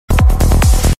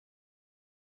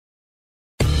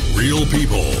Real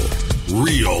people,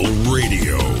 real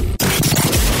radio.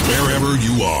 Wherever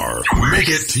you are, make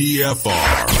it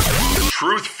TFR.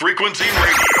 Truth Frequency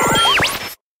Radio.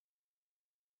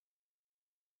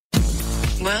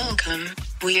 Welcome.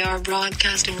 We are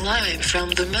broadcasting live from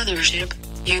the mothership.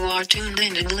 You are tuned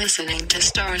in and listening to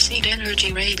Starseed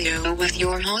Energy Radio with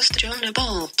your host Jonah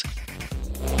Bolt.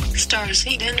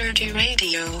 Starseed Energy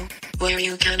Radio, where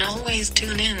you can always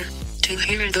tune in to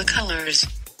hear the colors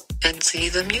and see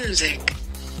the music.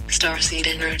 Starseed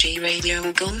Energy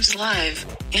Radio goes live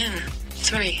in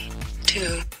 3,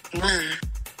 2, 1.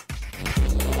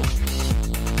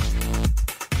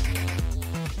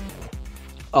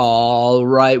 All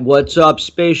right, what's up,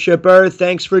 Spaceship Earth?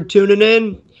 Thanks for tuning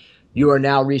in. You are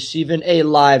now receiving a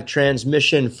live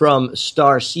transmission from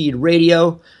Starseed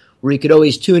Radio, where you could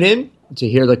always tune in to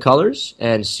hear the colors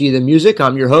and see the music.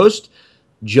 I'm your host,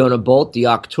 Jonah Bolt, the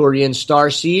Octorian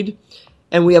Starseed,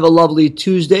 and we have a lovely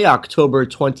Tuesday, October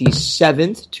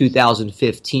 27th,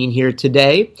 2015 here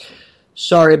today.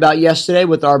 Sorry about yesterday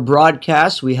with our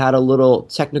broadcast. We had a little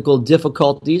technical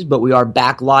difficulties, but we are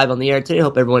back live on the air today.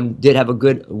 Hope everyone did have a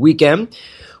good weekend.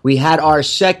 We had our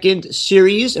second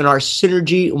series in our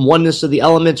Synergy Oneness of the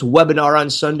Elements webinar on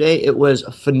Sunday. It was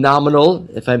phenomenal,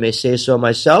 if I may say so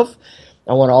myself.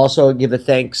 I want to also give a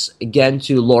thanks again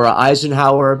to Laura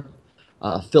Eisenhower,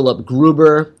 Philip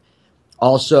Gruber.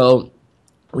 Also,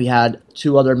 we had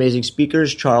two other amazing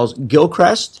speakers, Charles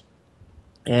Gilchrist,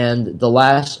 and the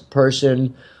last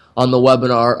person on the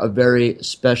webinar, a very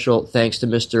special thanks to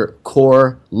Mr.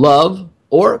 Core Love,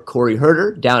 or Corey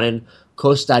Herder, down in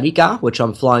Costa Rica, which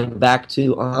I'm flying back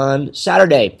to on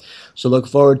Saturday. So look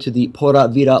forward to the Pura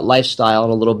Vida lifestyle in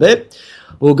a little bit.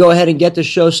 We'll go ahead and get the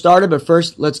show started, but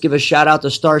first, let's give a shout-out to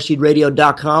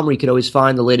StarseedRadio.com, where you can always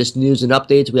find the latest news and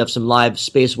updates. We have some live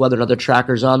space weather and other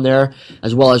trackers on there,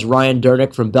 as well as Ryan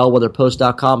Durnick from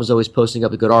BellwetherPost.com is always posting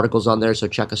up the good articles on there, so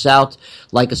check us out.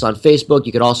 Like us on Facebook.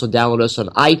 You can also download us on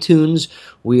iTunes.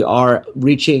 We are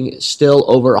reaching still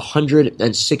over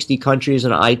 160 countries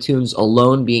on iTunes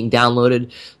alone being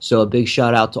downloaded, so a big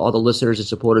shout-out to all the listeners and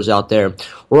supporters out there.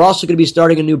 We're also going to be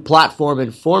starting a new platform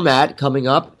and format coming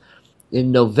up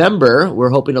in November. We're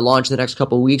hoping to launch in the next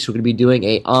couple of weeks. We're going to be doing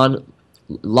a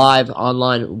live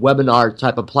online webinar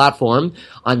type of platform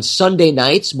on Sunday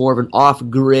nights, more of an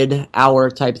off-grid hour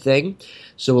type thing.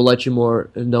 So we'll let you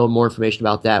know more information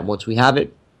about that once we have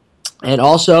it. And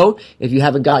also, if you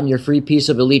haven't gotten your free piece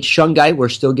of Elite Shungite, we're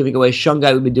still giving away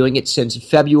Shungite. We've been doing it since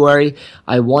February.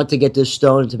 I want to get this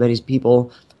stone into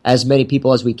as many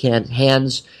people as we can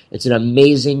hands. It's an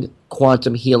amazing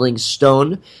quantum healing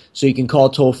stone. So you can call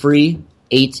toll free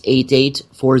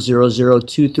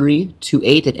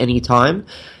 888-400-2328 at any time.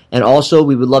 And also,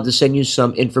 we would love to send you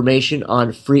some information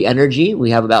on free energy.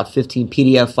 We have about 15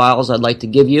 PDF files I'd like to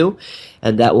give you,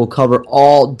 and that will cover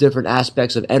all different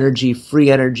aspects of energy,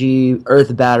 free energy,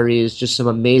 earth batteries, just some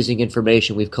amazing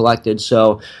information we've collected.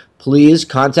 So please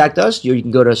contact us. You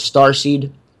can go to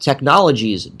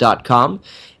starseedtechnologies.com,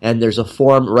 and there's a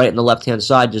form right on the left-hand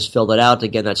side. Just fill that out.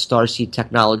 Again, that's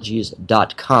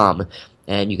starseedtechnologies.com,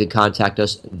 and you can contact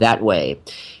us that way.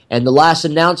 And the last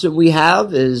announcement we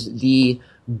have is the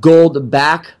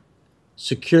gold-back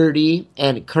security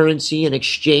and currency and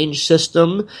exchange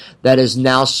system that is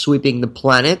now sweeping the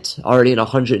planet, already in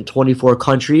 124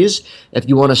 countries. If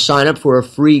you want to sign up for a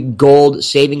free gold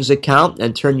savings account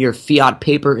and turn your fiat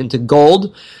paper into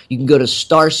gold, you can go to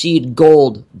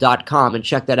starseedgold.com and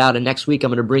check that out. And next week I'm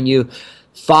going to bring you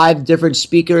 5 different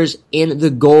speakers in the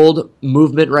gold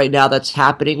movement right now that's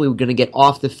happening. We're going to get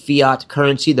off the fiat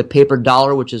currency, the paper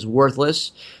dollar, which is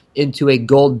worthless, into a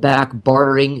gold-back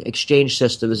bartering exchange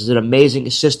system. This is an amazing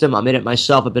system. I'm in it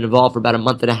myself. I've been involved for about a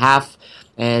month and a half,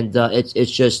 and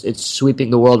it's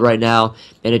sweeping the world right now,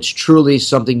 and it's truly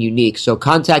something unique. So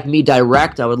contact me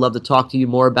direct. I would love to talk to you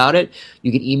more about it.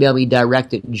 You can email me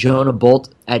direct at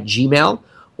jonahbolt@gmail,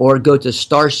 or go to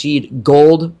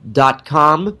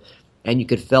starseedgold.com, and you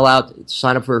could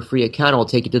sign up for a free account. It will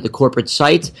take you to the corporate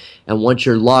site, and once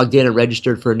you're logged in and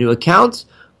registered for a new account,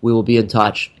 we will be in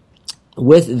touch.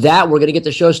 With that, we're going to get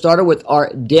the show started with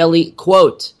our daily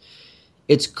quote.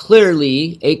 It's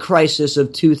clearly a crisis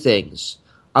of two things,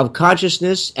 of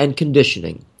consciousness and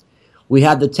conditioning. We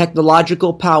have the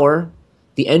technological power,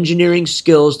 the engineering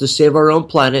skills to save our own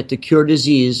planet, to cure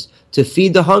disease, to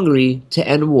feed the hungry, to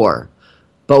end war.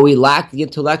 But we lack the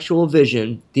intellectual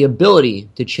vision, the ability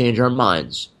to change our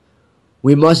minds.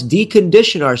 We must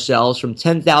decondition ourselves from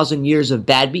 10,000 years of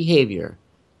bad behavior,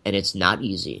 and it's not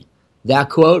easy. That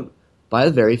quote by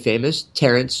the very famous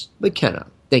Terence McKenna.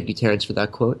 Thank you, Terence, for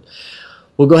that quote.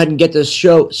 We'll go ahead and get this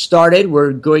show started.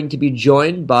 We're going to be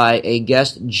joined by a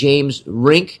guest, James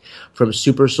Rink from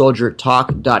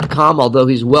Supersoldiertalk.com. Although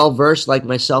he's well-versed, like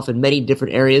myself, in many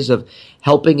different areas of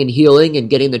helping and healing and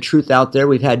getting the truth out there.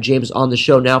 We've had James on the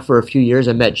show now for a few years.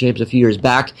 I met James a few years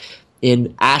back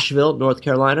in Asheville, North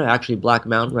Carolina, actually Black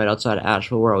Mountain, right outside of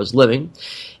Asheville where I was living.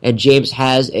 And James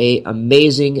has a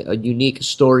amazing, unique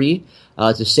story,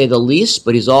 to say the least,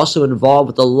 but he's also involved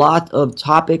with a lot of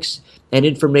topics and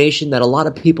information that a lot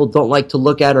of people don't like to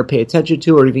look at or pay attention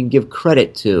to or even give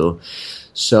credit to.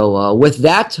 So with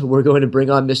that, we're going to bring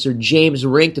on Mr. James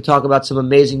Rink to talk about some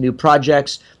amazing new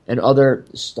projects and other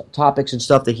topics and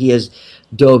stuff that he has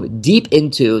dove deep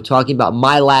into, talking about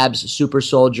My Labs, super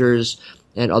soldiers,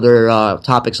 and other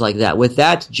topics like that. With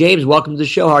that, James, welcome to the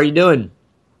show. How are you doing?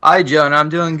 Hi, Joan. I'm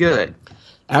doing good.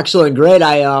 Excellent, great.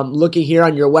 I'm looking here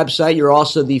on your website. You're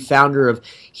also the founder of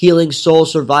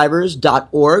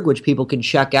HealingSoulSurvivors.org, which people can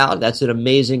check out. That's an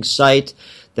amazing site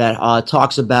that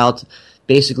talks about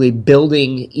basically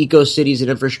building eco-cities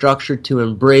and infrastructure to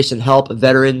embrace and help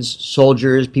veterans,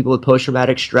 soldiers, people with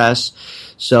post-traumatic stress.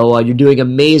 So you're doing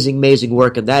amazing, amazing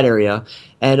work in that area.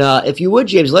 And if you would,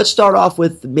 James, let's start off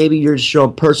with maybe your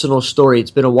own personal story.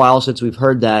 It's been a while since we've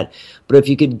heard that. But if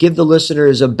you could give the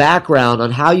listeners a background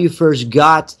on how you first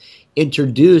got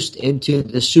introduced into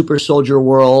the super soldier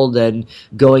world and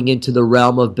going into the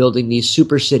realm of building these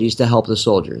super cities to help the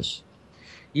soldiers.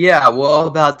 Yeah, well,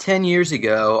 about 10 years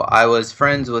ago, I was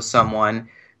friends with someone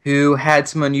who had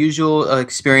some unusual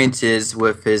experiences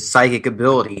with his psychic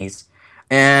abilities.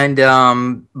 And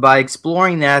by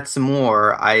exploring that some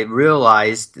more, I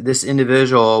realized this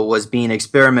individual was being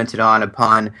experimented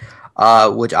upon,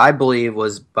 which I believe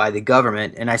was by the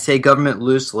government. And I say government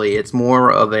loosely. It's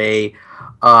more of a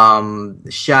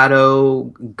shadow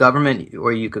government,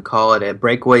 or you could call it a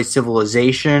breakaway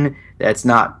civilization that's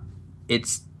not...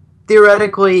 It's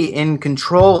theoretically in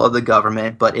control of the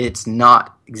government, but it's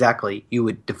not exactly. You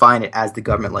would define it as the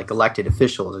government, like elected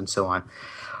officials and so on.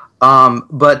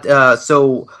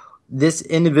 So this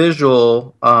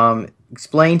individual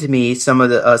explained to me some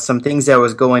of the some things that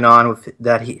was going on with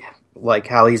that, he like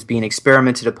how he's being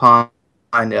experimented upon,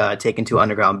 taken to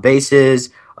underground bases,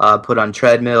 put on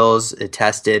treadmills,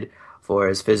 tested for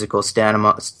his physical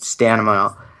stamina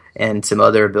and some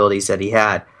other abilities that he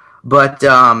had. But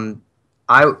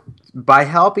by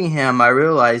helping him, I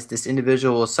realized this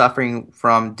individual was suffering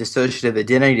from dissociative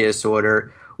identity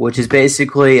disorder, which is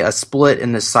basically a split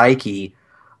in the psyche.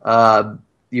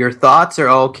 Your thoughts are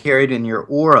all carried in your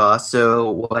aura,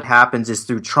 so what happens is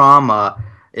through trauma,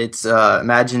 it's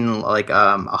imagine like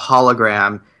a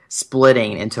hologram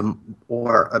splitting into,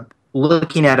 or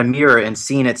looking at a mirror and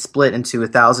seeing it split into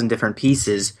 1,000 different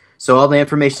pieces. So all the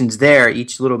information's there.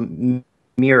 Each little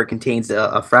mirror contains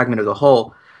a fragment of the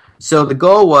whole. So the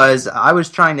goal was, I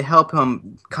was trying to help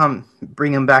him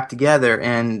bring him back together,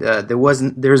 and there was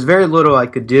very little I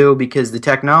could do, because the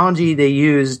technology they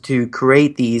used to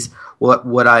create these,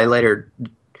 what I later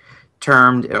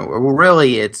termed,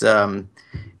 really it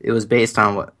was based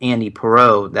on what Andy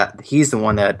Perot, that he's the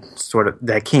one that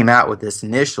that came out with this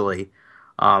initially,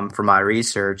 for my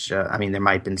research. I mean, there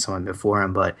might have been someone before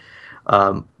him, but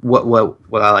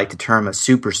what I like to term a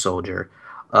super soldier.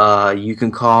 You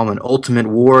can call him an ultimate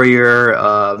warrior.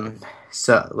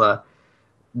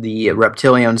 The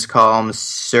reptilians call him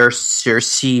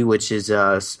Circe, which is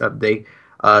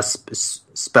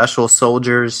special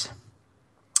soldiers.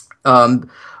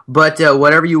 But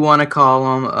whatever you want to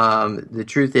call them, the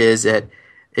truth is that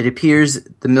it appears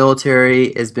the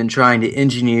military has been trying to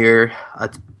engineer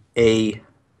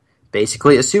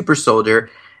basically a super soldier.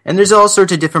 And there's all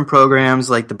sorts of different programs,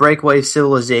 like the breakaway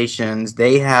civilizations.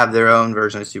 They have their own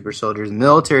version of super soldiers. The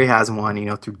military has one,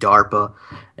 through DARPA.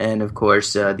 And, of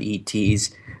course, the ETs,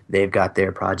 they've got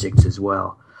their projects as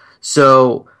well.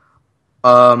 So,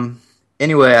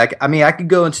 anyway, I could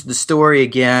go into the story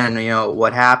again,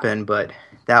 what happened, but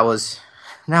that was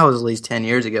at least 10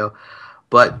 years ago.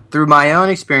 But through my own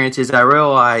experiences, I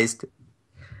realized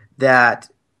that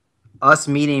us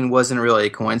meeting wasn't really a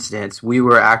coincidence. We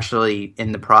were actually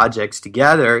in the projects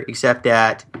together, except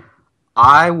that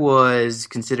I was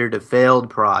considered a failed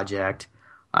project.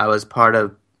 I was part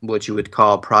of what you would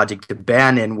call Project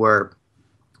Abandon, where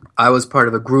I was part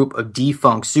of a group of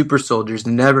defunct super soldiers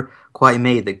that never quite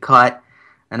made the cut.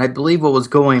 And I believe what was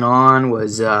going on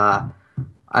was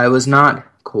I was not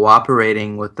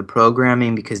cooperating with the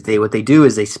programming, because what they do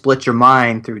is they split your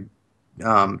mind through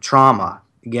trauma,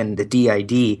 again, the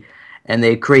DID. And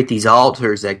they create these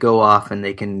altars that go off, and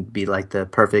they can be like the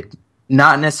perfect,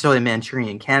 not necessarily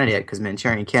Manchurian candidate, because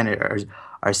Manchurian candidate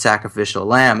are sacrificial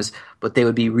lambs, but they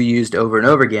would be reused over and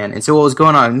over again. And so what was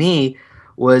going on with me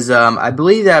was I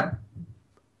believe that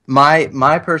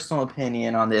my personal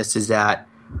opinion on this is that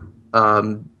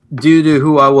due to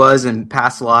who I was in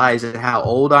past lives and how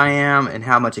old I am and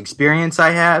how much experience I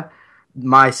have,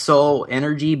 my soul,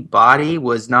 energy, body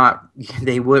was not.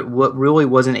 What really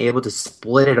wasn't able to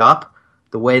split it up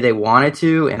the way they wanted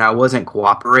to, and I wasn't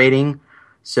cooperating.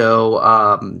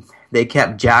 So they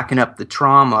kept jacking up the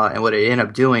trauma, and what it ended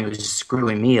up doing was just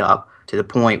screwing me up to the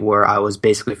point where I was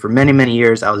basically, for many, many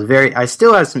years, I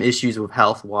still have some issues with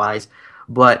health-wise,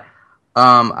 but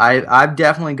I've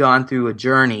definitely gone through a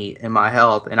journey in my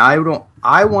health, and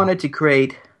I wanted to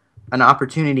create an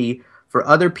opportunity for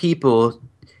other people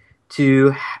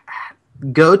to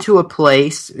go to a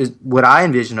place, is what I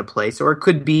envision a place, or it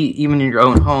could be even in your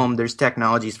own home. There's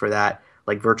technologies for that,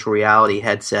 like virtual reality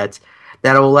headsets,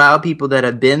 that will allow people that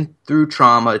have been through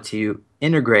trauma to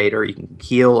integrate, or you can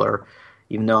heal, or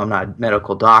even though I'm not a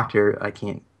medical doctor, I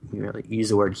can't really use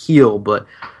the word heal, but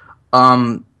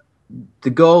the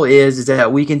goal is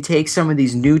that we can take some of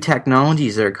these new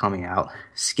technologies that are coming out,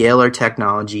 scalar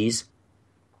technologies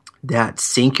that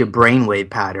sync your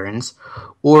brainwave patterns,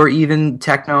 or even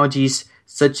technologies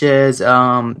such as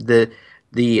the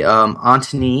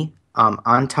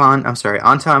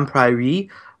Anton Prairie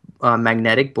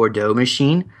magnetic Bordeaux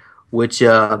machine, which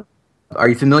are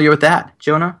you familiar with that,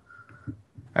 Jonah?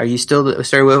 Are you still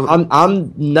sorry?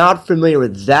 I'm not familiar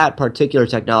with that particular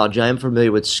technology. I am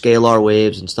familiar with scalar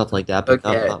waves and stuff like that, but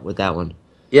not with that one.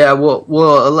 Yeah,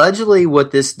 well, allegedly,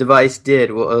 what this device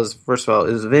did was, first of all,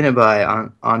 it was invented by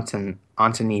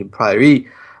Antony Prairie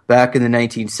back in the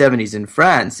 1970s in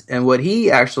France, and what he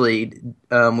actually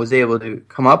was able to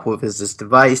come up with is this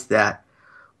device that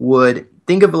would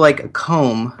think of it like a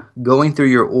comb going through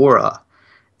your aura,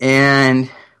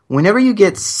 and whenever you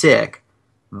get sick,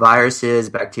 viruses,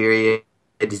 bacteria,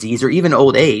 disease, or even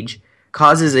old age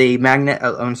causes a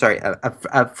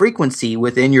frequency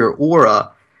within your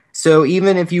aura. So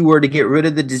even if you were to get rid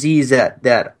of the disease,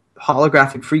 that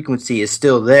holographic frequency is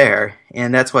still there,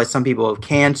 and that's why some people have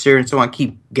cancer and so on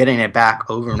keep getting it back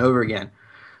over and over again.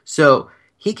 So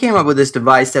he came up with this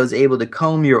device that was able to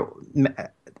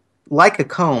like a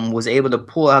comb, was able to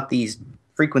pull out these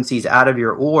frequencies out of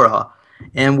your aura,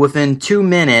 and within 2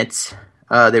 minutes,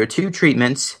 there were 2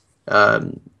 treatments,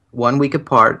 1 week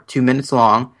apart, 2 minutes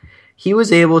long. He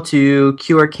was able to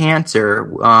cure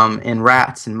cancer in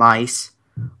rats and mice,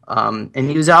 and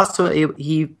he was also able.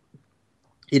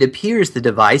 It appears the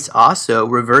device also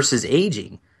reverses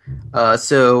aging.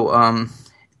 Apparently,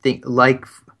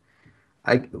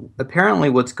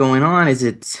 what's going on is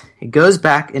it goes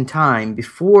back in time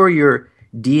before your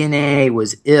DNA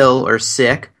was ill or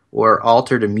sick or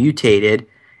altered or mutated,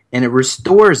 and it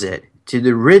restores it to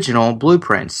the original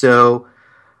blueprint. So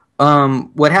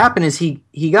what happened is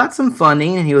he got some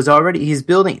funding, and he's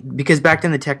building, because back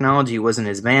then the technology wasn't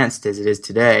as advanced as it is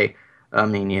today. I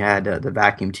mean, you had the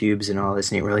vacuum tubes and all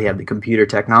this, and you really had the computer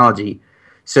technology.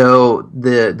 So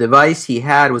the device he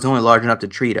had was only large enough to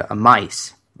treat a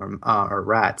mice or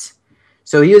rats.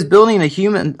 So he was building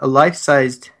a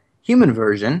life-sized human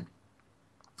version,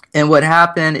 and what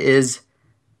happened is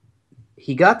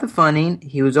he got the funding.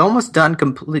 He was almost done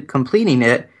completing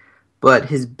it, but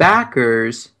his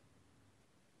backers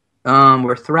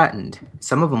were threatened.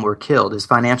 Some of them were killed, his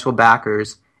financial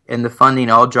backers, and the funding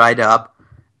all dried up,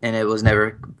 and it was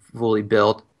never fully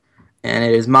built. And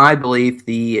it is my belief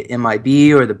the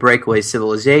MIB, or the Breakaway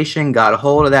Civilization, got a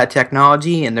hold of that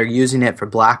technology, and they're using it for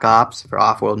black ops, for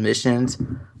off-world missions,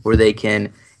 where they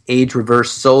can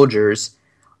age-reverse soldiers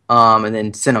and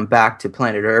then send them back to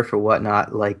planet Earth or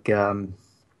whatnot. Like,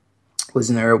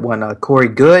 wasn't there one, Corey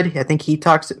Good? I think he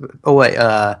talks.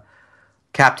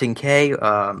 Captain K.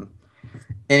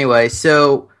 Anyway,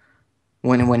 so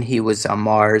when he was on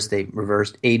Mars, they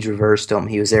age reversed him.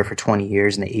 He was there for 20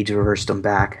 years, and they age reversed him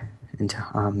back into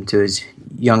to his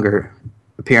younger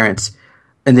appearance,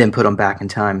 and then put him back in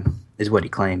time, is what he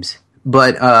claims.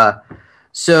 But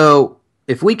so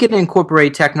if we can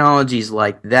incorporate technologies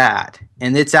like that,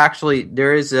 and it's actually,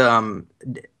 there is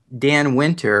Dan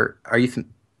Winter.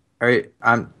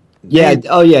 Yeah.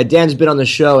 Oh, yeah. Dan's been on the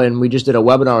show, and we just did a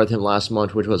webinar with him last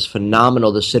month, which was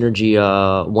phenomenal. The synergy,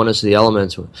 oneness of the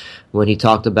elements, when he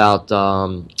talked about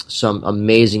some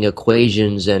amazing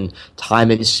equations and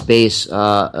time and space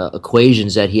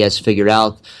equations that he has figured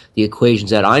out. The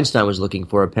equations that Einstein was looking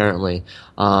for, apparently,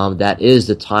 that is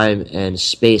the time and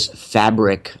space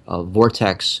fabric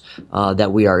vortex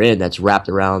that we are in, that's wrapped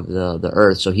around the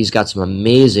Earth. So he's got some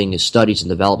amazing studies and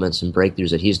developments and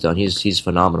breakthroughs that he's done. He's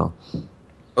phenomenal.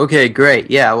 Okay,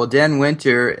 great. Yeah, well, Dan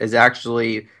Winter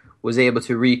was able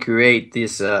to recreate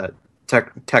this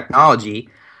technology.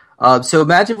 So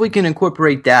imagine if we can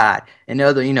incorporate that and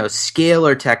other,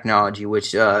 scalar technology,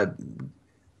 which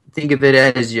think of it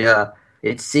as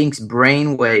it syncs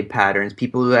brainwave patterns.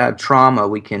 People who have trauma,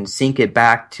 we can sync it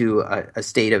back to a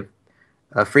state of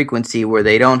a frequency where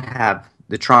they don't have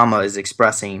the trauma is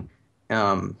expressing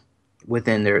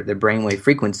within their brainwave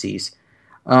frequencies.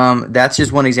 That's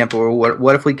just one example. Or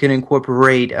what if we can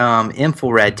incorporate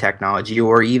infrared technology,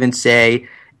 or even say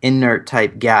inert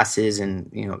type gases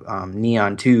and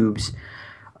neon tubes,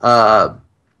 because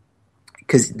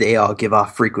they all give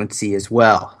off frequency as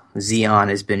well. Xeon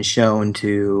has been shown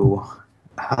to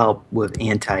help with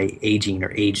anti-aging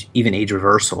or even age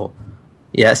reversal.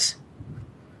 Yes.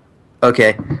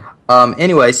 Okay.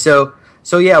 Anyway, so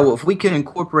yeah, well, if we can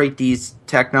incorporate these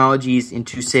technologies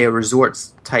into, say, a resort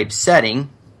type setting,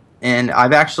 and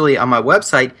I've actually on my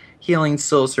website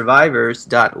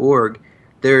healingsoulsurvivors.org,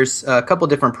 there's a couple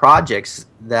different projects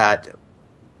that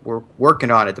we're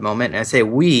working on at the moment. And I say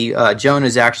we,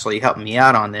 Jonah's actually helping me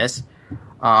out on this.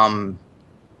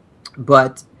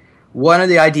 But one of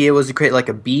the idea was to create like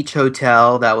a beach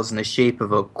hotel that was in the shape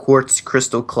of a quartz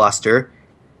crystal cluster.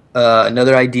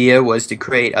 Another idea was to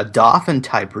create a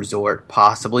dolphin-type resort,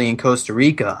 possibly in Costa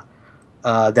Rica.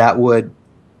 That would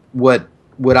what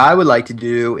I would like to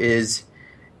do is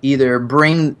either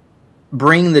bring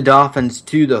the dolphins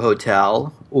to the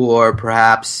hotel, or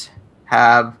perhaps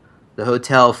have the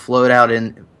hotel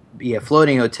be a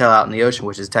floating hotel out in the ocean,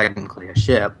 which is technically a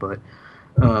ship, but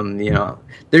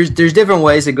there's different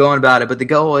ways of going about it. But the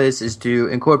goal is to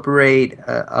incorporate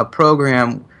a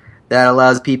program that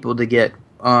allows people to get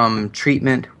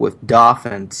treatment with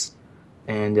dolphins.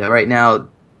 And right now,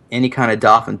 any kind of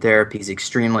dolphin therapy is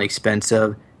extremely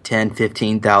expensive,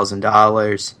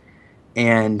 $10,000-$15,000.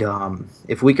 And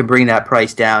if we could bring that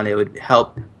price down, it would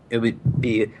help. It would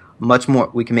be much more.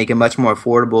 We can make it much more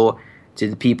affordable to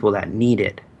the people that need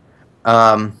it.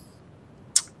 And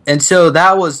so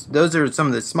those are some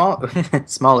of the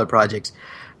smaller projects.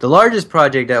 The largest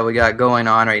project that we got going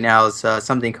on right now is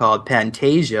something called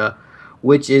Pantasia,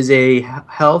 which is a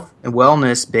health and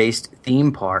wellness-based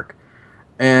theme park.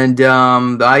 And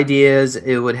the idea is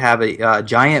it would have a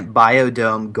giant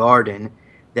biodome garden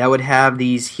that would have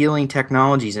these healing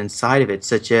technologies inside of it,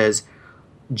 such as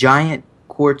giant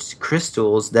quartz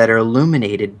crystals that are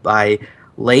illuminated by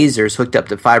lasers hooked up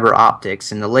to fiber optics.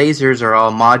 And the lasers are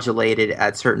all modulated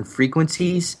at certain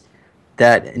frequencies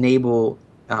that enable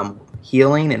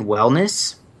healing and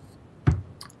wellness.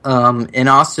 And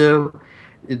also,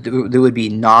 there would be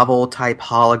novel type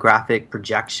holographic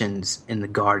projections in the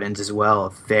gardens as well,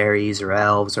 of fairies or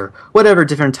elves or whatever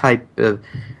different type of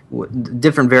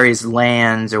different various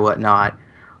lands or whatnot.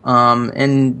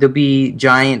 And there'll be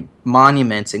giant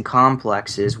monuments and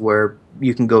complexes where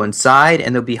you can go inside,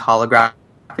 and there'll be holographic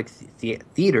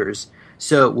theaters,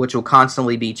 which will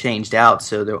constantly be changed out.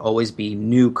 So there'll always be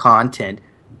new content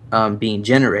being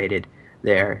generated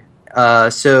there.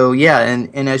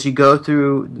 And as you go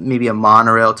through maybe a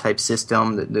monorail type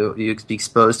system, you'll be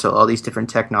exposed to all these different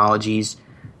technologies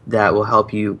that will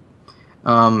help you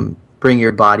bring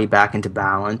your body back into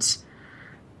balance.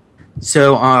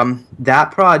 So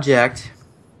that project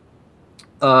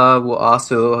will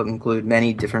also include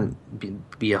many different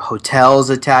be hotels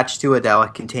attached to it that will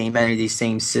contain many of these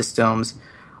same systems.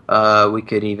 We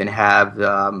could even have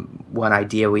one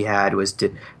idea we had was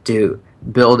to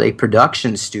build a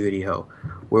production studio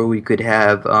where we could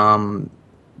have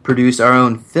produce our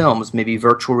own films, maybe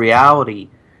virtual reality,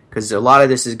 because a lot of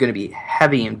this is going to be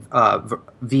heavy in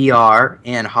VR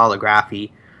and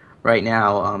holography. Right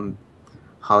now,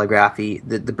 holography,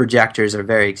 the projectors are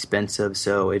very expensive,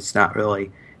 so it's not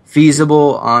really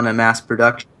feasible on a mass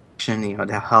production, to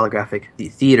have holographic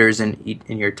theaters in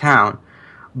your town.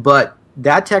 But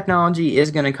that technology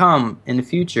is going to come in the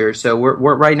future, so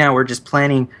we're right now we're just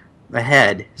planning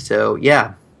ahead. So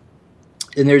yeah,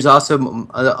 and there's also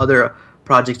other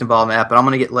projects involved in that, but I'm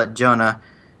going to let Jonah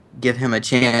give him a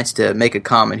chance to make a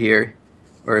comment here,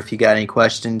 or if you got any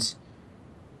questions,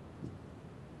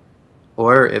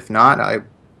 or if not, I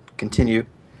continue.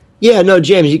 Yeah, no,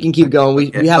 James, you can keep going.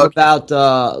 We have about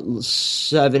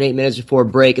 7-8 minutes before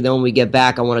break, and then when we get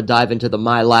back, I want to dive into the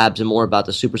My Labs and more about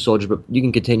the Supersoldier, but you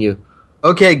can continue.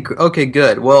 Okay,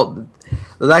 good. Well,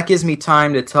 that gives me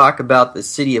time to talk about the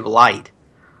City of Light.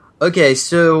 Okay,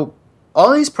 so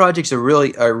all these projects are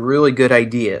really good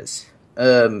ideas.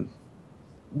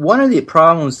 One of the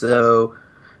problems, though,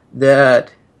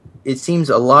 that it seems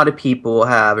a lot of people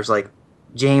have is like,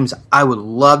 James, I would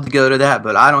love to go to that,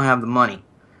 but I don't have the money.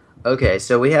 Okay,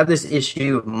 so we have this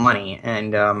issue of money,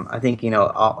 and I think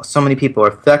so many people are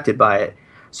affected by it.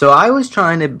 So I was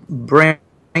trying to bring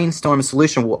brainstorm a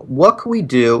solution. What can we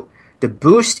do to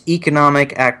boost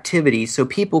economic activity so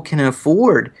people can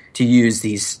afford to use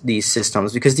these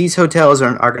systems? Because these hotels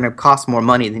are going to cost more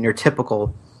money than your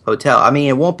typical hotel. I mean,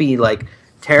 it won't be like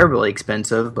terribly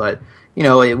expensive, but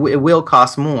it will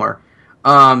cost more.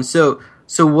 So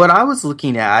what I was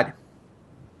looking at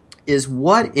is,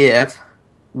 what if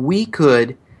we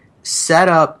could set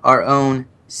up our own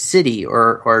city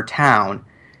or town,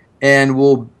 and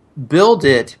we'll build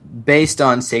it based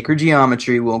on sacred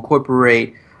geometry. We'll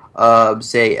incorporate,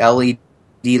 say, LED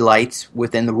lights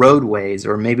within the roadways,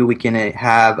 or maybe we can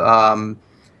have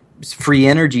free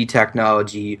energy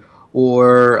technology,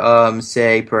 or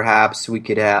say perhaps we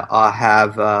could have all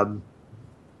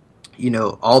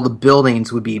the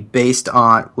buildings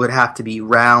would have to be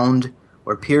round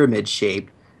or pyramid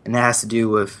shaped, and that has to do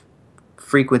with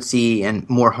frequency and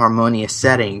more harmonious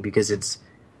setting, because it's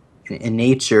in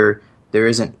nature there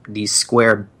isn't these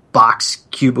square box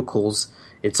cubicles.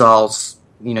 It's all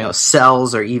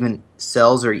cells are even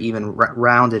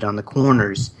rounded on the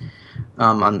corners,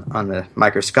 on the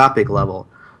microscopic level.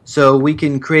 So we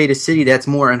can create a city that's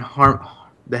more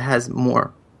that has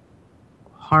more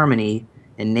harmony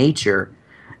in nature,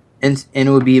 and it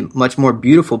would be a much more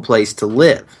beautiful place to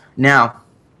live. Now,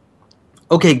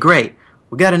 okay, great.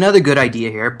 We got another good idea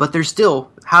here, but there's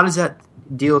still, how does that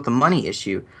deal with the money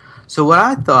issue? So what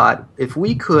I thought, if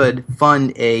we could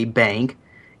fund a bank,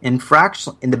 and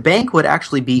the bank would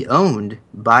actually be owned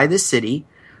by the city,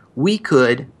 we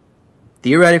could,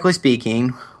 theoretically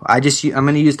speaking, I'm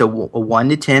going to use a 1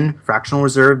 to 10 fractional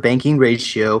reserve banking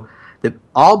ratio.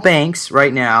 All banks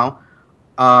right now,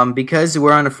 because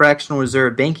we're on a fractional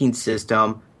reserve banking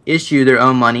system, issue their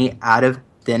own money out of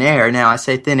thin air. Now, I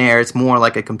say thin air, it's more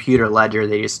like a computer ledger.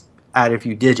 They just add a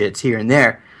few digits here and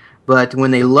there. But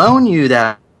when they loan you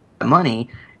that money,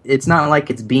 it's not like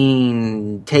it's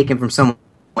being taken from someone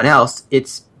else.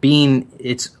 Think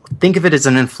of it as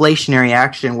an inflationary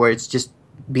action, where it's just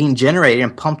being generated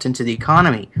and pumped into the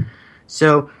economy.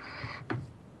 So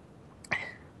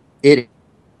it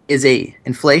is a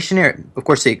inflationary, of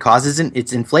course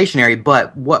it's inflationary,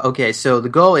 but so the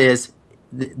goal is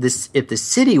if the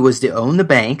city was to own the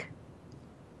bank,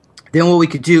 then what we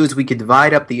could do is we could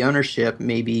divide up the ownership.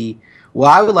 Maybe,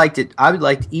 I would like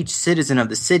each citizen of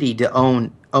the city to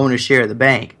own a share of the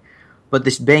bank, but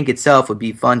this bank itself would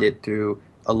be funded through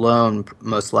a loan,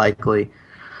 most likely.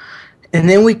 And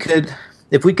then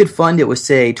if we could fund it with,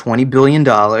 say, $20 billion,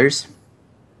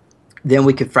 then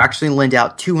we could fractionally lend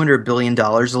out $200 billion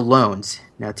of loans.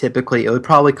 Now, typically, it would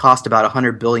probably cost about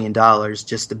 $100 billion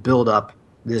just to build up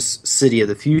this city of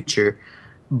the future.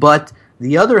 But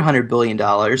the other $100 billion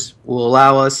will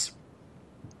allow us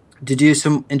to do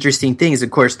some interesting things.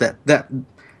 Of course,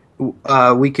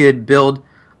 we could build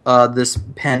this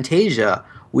Pantasia.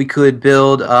 We could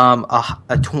build a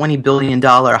 $20 billion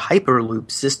Hyperloop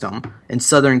system in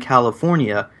Southern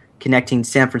California, connecting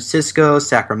San Francisco,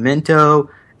 Sacramento,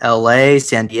 LA,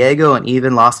 San Diego, and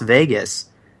even Las Vegas.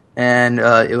 And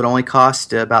it would only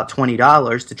cost about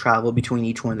 $20 to travel between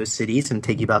each one of those cities, and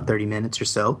take you about 30 minutes or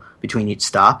so between each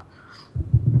stop.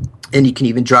 And you can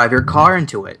even drive your car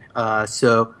into it.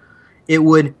 So it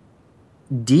would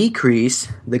decrease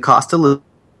the cost of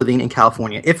living in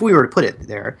California if we were to put it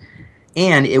there,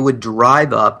 and it would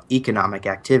drive up economic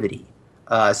activity.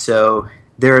 So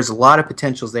there's a lot of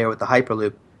potentials there with the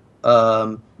Hyperloop.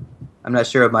 I'm not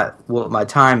sure what my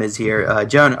time is here.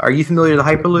 Joan, are you familiar with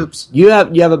the Hyperloops? You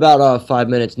have about 5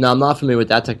 minutes. No, I'm not familiar with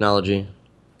that technology.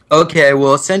 Okay,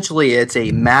 well, essentially it's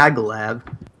a maglev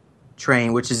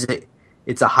train, which is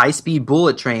it's a high-speed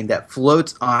bullet train that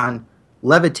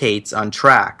levitates on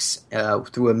tracks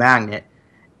through a magnet.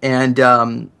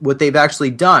 And what they've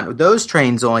actually done, those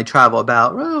trains only travel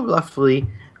about roughly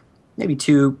maybe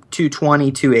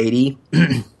 220, 280.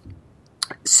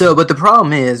 So, but the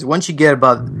problem is, once you get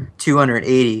above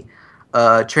 280,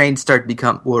 trains start to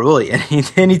become, well, really,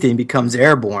 anything becomes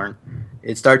airborne.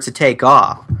 It starts to take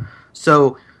off.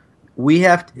 So, we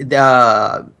have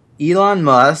Elon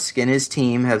Musk and his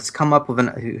team has come up with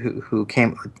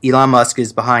Elon Musk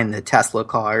is behind the Tesla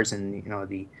cars, and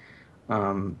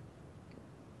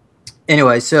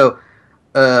anyway, so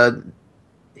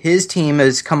his team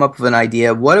has come up with an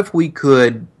idea. What if we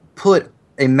could put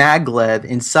a maglev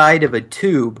inside of a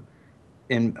tube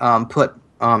and put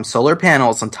solar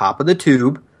panels on top of the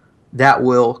tube that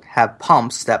will have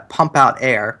pumps that pump out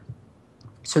air?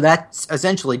 So that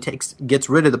essentially gets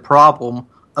rid of the problem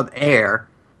of air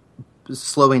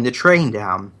slowing the train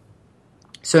down.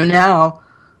 So now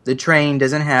the train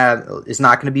is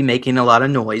not going to be making a lot of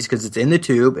noise because it's in the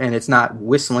tube, and it's not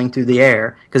whistling through the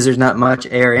air because there's not much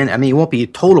air in it. I mean, it won't be a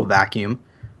total vacuum,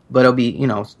 but it'll be,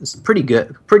 it's pretty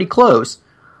good, pretty close.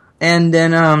 And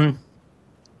then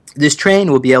this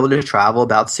train will be able to travel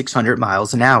about 600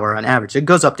 miles an hour on average. It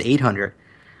goes up to 800.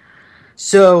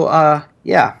 So,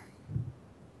 yeah.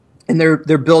 And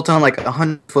they're built on like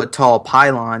 100-foot tall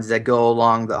pylons that go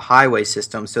along the highway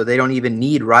system, so they don't even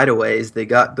need right-of-ways. They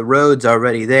got the roads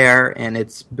already there, and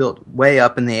it's built way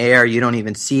up in the air. You don't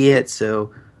even see it,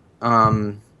 so you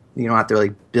don't have to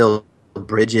really build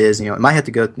bridges. You might have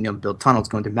to go, build tunnels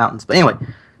going through mountains. But anyway,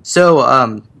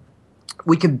 so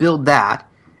we can build that,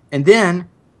 and then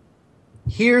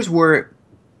here's where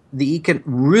the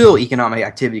real economic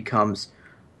activity comes.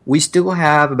 We still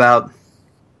have about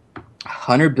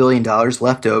 $100 billion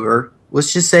left over.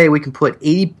 Let's just say we can put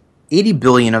 80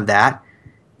 billion of that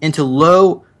into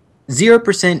low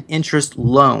 0% interest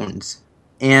loans.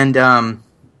 And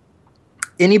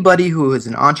anybody who is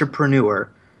an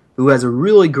entrepreneur who has a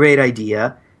really great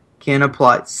idea can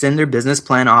send their business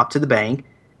plan off to the bank,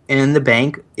 and the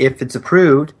bank, if it's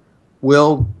approved,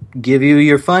 will give you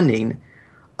your funding.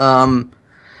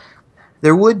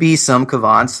 There would be some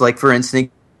caveats, like for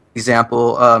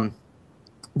example,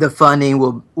 the funding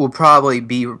will probably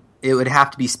be, it would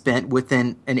have to be spent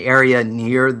within an area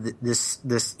near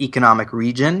this economic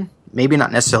region, maybe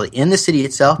not necessarily in the city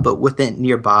itself, but within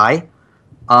nearby.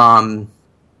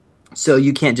 So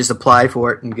you can't just apply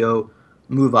for it and go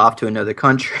move off to another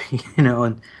country,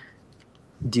 and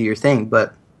do your thing.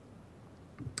 But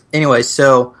anyway,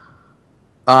 so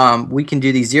we can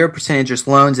do these 0% interest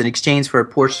loans in exchange for a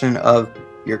portion of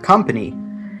your company.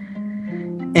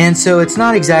 And so it's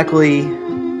not exactly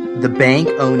the bank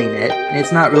owning it, and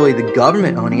it's not really the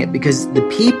government owning it, because the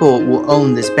people will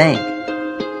own this bank.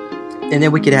 And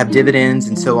then we could have dividends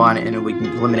and so on, and we can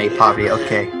eliminate poverty.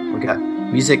 Okay, we got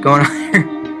music going on here.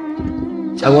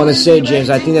 I want to say, James,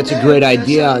 I think that's a great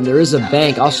idea, and there is a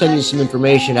bank. I'll send you some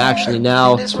information actually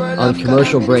now on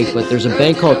commercial break, but there's a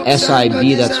bank called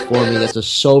SIB that's forming. That's a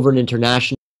Sovereign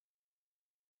International.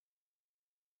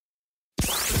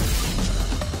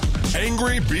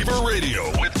 Angry Beaver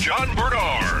Radio with John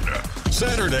Bernard.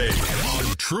 Saturday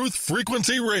on Truth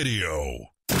Frequency Radio.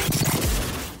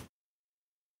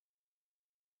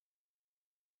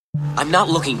 I'm not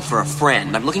looking for a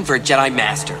friend. I'm looking for a Jedi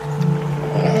Master.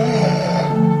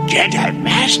 Jedi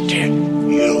Master?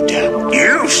 Yoda.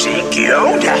 You seek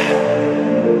Yoda.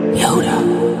 Yoda.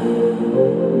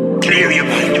 Clear your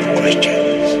mind of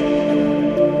questions.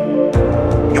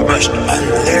 You must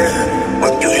unlearn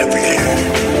what you have learned.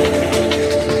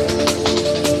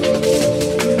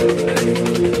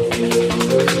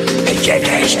 The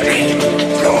Jedi's strength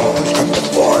flows from the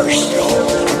Force.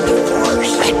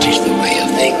 That is the way of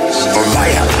things. For my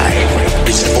ally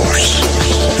is the Force,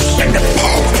 and the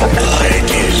powerful ally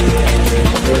it is.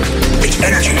 Its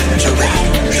energy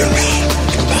surrounds, and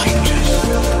binds us.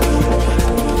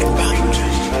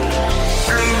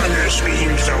 Luminous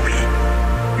beings are we,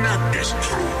 not this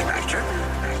true master.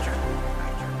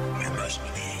 You must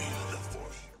leave the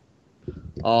Force.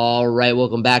 All right,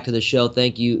 welcome back to the show.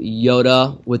 Thank you,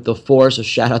 Yoda with the Force. A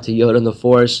shout out to Yoda and the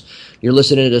Force. You're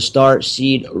listening to Star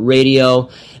Seed Radio.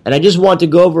 And I just want to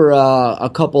go over a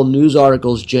couple news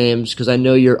articles, James, because I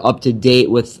know you're up to date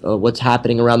with what's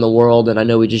happening around the world, and I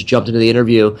know we just jumped into the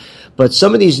interview. But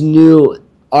some of these new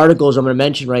articles I'm going to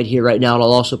mention right here, right now, and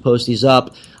I'll also post these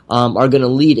up, are going to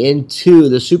lead into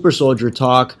the Supersoldier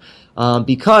talk.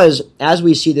 Because as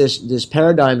we see this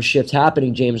paradigm shift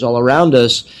happening, James, all around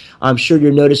us, I'm sure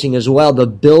you're noticing as well the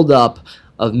buildup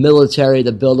of military,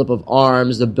 the buildup of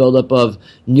arms, the buildup of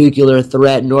nuclear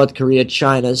threat. North Korea,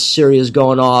 China, Syria's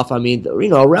going off. I mean,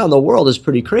 around the world is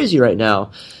pretty crazy right now.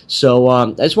 So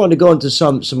I just wanted to go into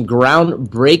some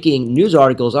groundbreaking news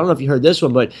articles. I don't know if you heard this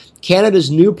one, but Canada's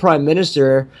new prime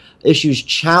minister issues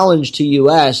challenge to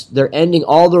U.S. They're ending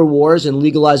all their wars and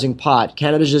legalizing pot.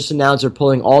 Canada's just announced they're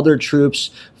pulling all their troops,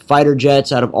 fighter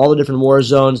jets, out of all the different war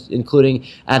zones, including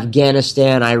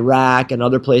Afghanistan, Iraq, and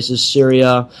other places,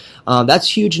 Syria. That's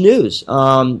huge news.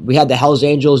 We had the Hells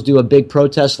Angels do a big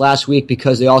protest last week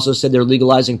because they also said they're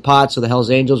legalizing pot, so the Hells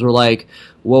Angels were like,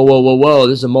 whoa,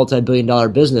 this is a multi-billion-dollar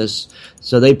business.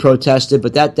 So they protested,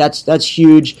 but that's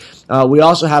huge. We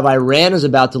also have Iran is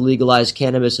about to legalize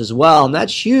cannabis as well, and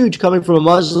that's huge coming from a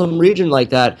Muslim region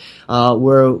like that,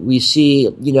 where we see,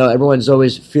 everyone's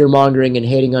always fear-mongering and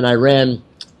hating on Iran.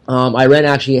 Iran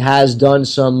actually has done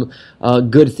some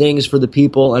good things for the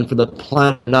people and for the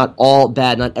planet. Not all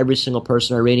bad. Not every single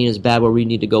person Iranian is bad where we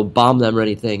need to go bomb them or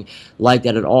anything like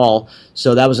that at all.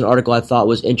 So that was an article I thought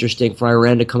was interesting for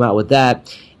Iran to come out with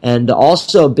that. And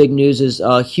also big news is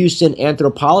Houston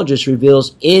anthropologist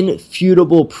reveals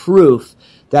infutable proof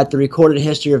that the recorded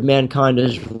history of mankind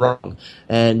is wrong.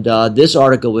 And this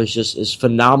article is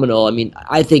phenomenal. I mean,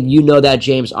 I think you know that,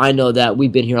 James. I know that.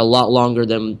 We've been here a lot longer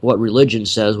than what religion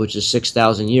says, which is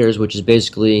 6,000 years, which is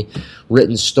basically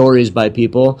written stories by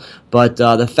people. But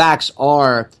the facts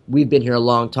are, we've been here a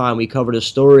long time. We covered a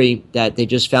story that they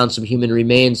just found some human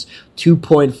remains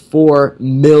 2.4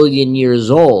 million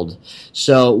years old.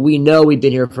 So we know we've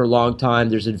been here for a long time.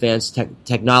 There's advanced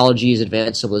technologies,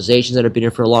 advanced civilizations that have been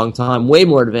here for a long time, way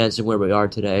more advanced than where we are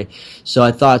today. So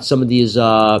I thought some of these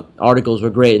articles were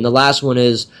great. And the last one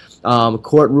is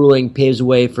court ruling paves the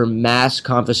way for mass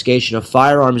confiscation of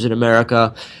firearms in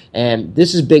America. And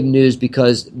this is big news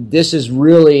because this is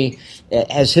really,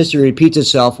 as history repeats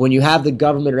itself, when you have the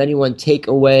government or anyone take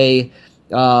away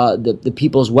the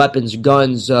people's weapons,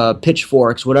 guns,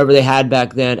 pitchforks, whatever they had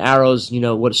back then, arrows,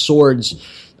 swords,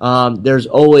 there's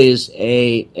always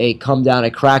a come down, a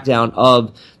crackdown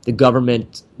of the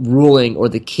government ruling or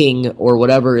the king or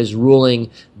whatever is ruling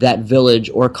that village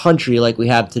or country like we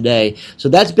have today. So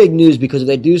that's big news because if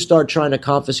they do start trying to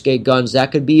confiscate guns,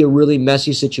 that could be a really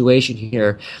messy situation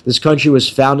here. This country was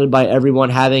founded by everyone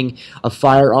having a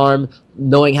firearm,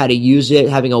 knowing how to use it,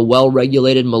 having a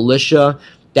well-regulated militia.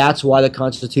 That's why the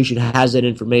Constitution has that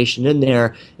information in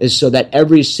there, is so that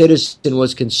every citizen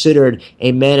was considered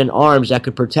a man in arms that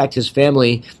could protect his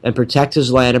family and protect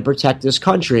his land and protect this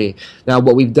country. Now,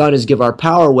 what we've done is give our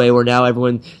power away, where now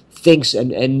everyone thinks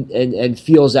and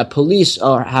feels that police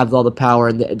have all the power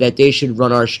and that they should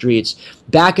run our streets.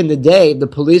 Back in the day, the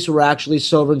police were actually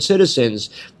sovereign citizens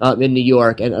in New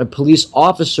York, and a police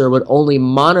officer would only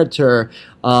monitor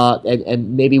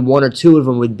and maybe one or two of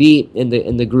them would be in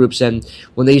the groups. And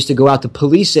when they used to go out to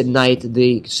police at night,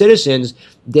 the citizens,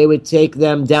 they would take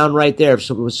them down right there if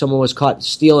someone was caught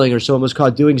stealing or someone was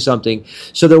caught doing something.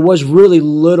 So there was really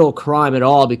little crime at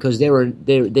all because they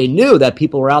knew that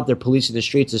people were out there policing the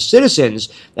streets as citizens,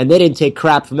 and they didn't take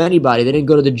crap from anybody. They didn't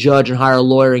go to the judge and hire a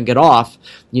lawyer and get off.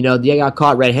 They got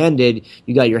caught red-handed,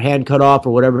 you got your hand cut off or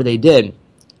whatever they did.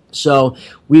 So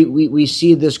we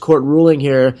see this court ruling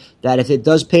here that if it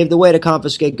does pave the way to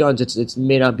confiscate guns, it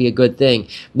may not be a good thing.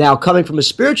 Now, coming from a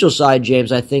spiritual side,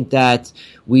 James, I think that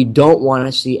we don't want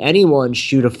to see anyone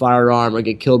shoot a firearm or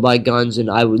get killed by guns, and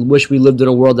I wish we lived in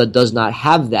a world that does not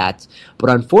have that. But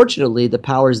unfortunately, the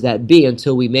powers that be,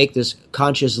 until we make this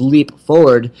conscious leap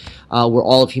forward, where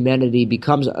all of humanity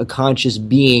becomes a conscious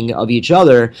being of each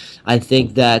other, I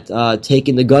think that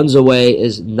taking the guns away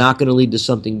is not going to lead to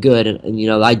something good.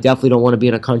 And I definitely don't want to be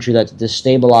in a country that's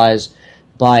destabilized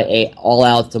by a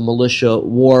all-out militia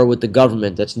war with the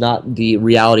government. That's not the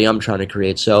reality I'm trying to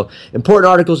create. So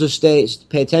important articles to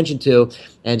pay attention to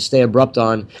and stay abrupt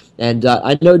on. And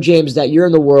I know, James, that you're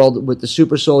in the world with the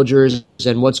Supersoldiers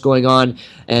and what's going on.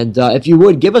 And if you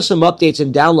would, give us some updates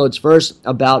and downloads first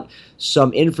about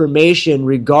some information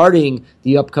regarding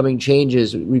the upcoming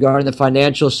changes, regarding the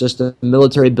financial system,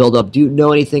 military buildup. Do you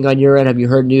know anything on your end? Have you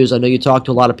heard news? I know you talk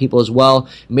to a lot of people as well.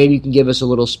 Maybe you can give us a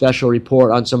little special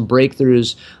report on some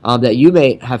breakthroughs that you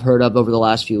may have heard of over the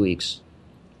last few weeks.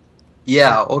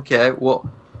 Yeah, okay.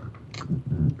 Well,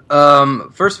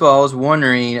 first of all, I was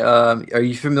wondering, are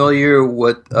you familiar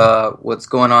with what's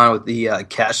going on with the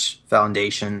Kesh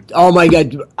Foundation? Oh my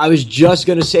God, I was just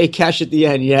going to say Kesh at the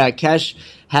end. Yeah, Kesh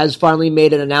has finally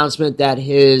made an announcement that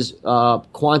his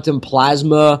quantum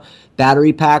plasma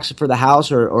battery packs for the house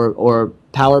or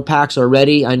power packs are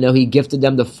ready. I know he gifted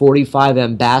them to 45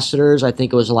 ambassadors, I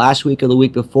think it was last week or the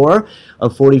week before,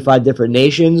 of 45 different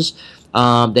nations.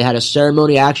 They had a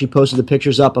ceremony. I actually posted the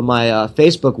pictures up on my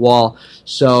Facebook wall,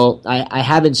 so I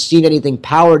haven't seen anything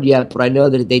powered yet, but I know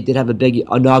that they did have a big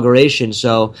inauguration,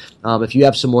 so if you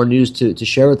have some more news to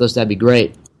share with us, that'd be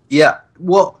great. Yeah,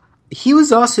 well, he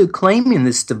was also claiming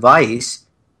this device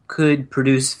could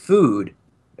produce food.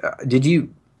 Did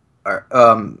you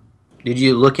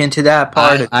look into that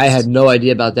part? I had no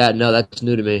idea about that. No, that's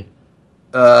new to me.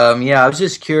 Yeah, I was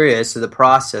just curious of the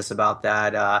process about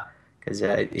that. I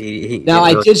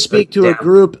did speak to a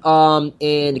group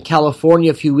in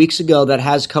California a few weeks ago that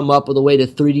has come up with a way to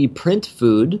 3D print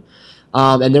food,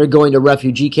 and they're going to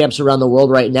refugee camps around the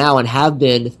world right now and have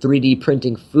been 3D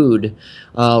printing food,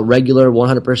 regular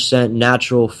 100%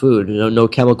 natural food, no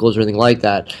chemicals or anything like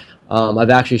that.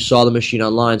 I've actually saw the machine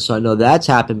online, so I know that's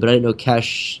happened, but I didn't know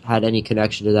Kesh had any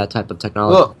connection to that type of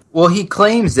technology. Well, he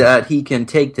claims that he can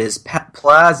take this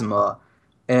plasma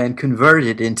and convert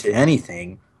it into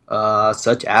anything.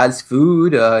 Such as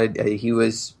food. I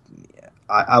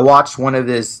watched one of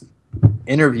his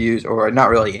interviews, or not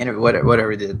really interview,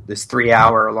 whatever this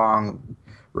 3-hour long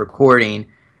recording,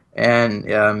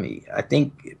 and I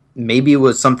think maybe it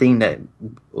was something that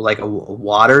like a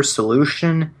water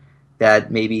solution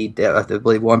that maybe I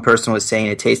believe one person was saying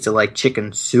it tasted like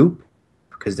chicken soup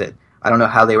because I don't know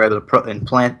how they were able to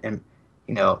implant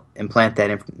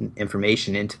that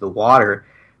information into the water,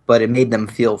 but it made them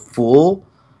feel full,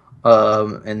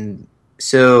 and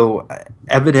so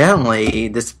evidently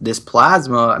this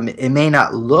plasma, I mean, it may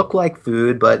not look like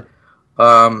food, but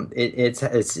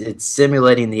it's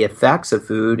simulating the effects of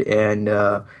food, and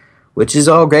which is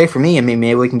all great for me. I mean,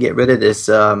 maybe we can get rid of this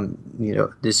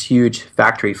this huge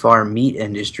factory farm meat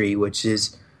industry, which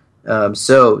is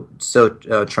so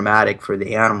traumatic for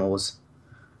the animals.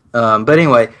 But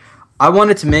anyway, I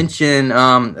wanted to mention,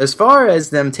 as far as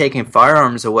them taking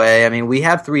firearms away, I mean, we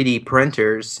have 3D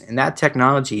printers, and that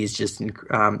technology is just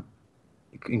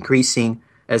increasing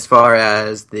as far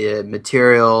as the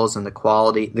materials and the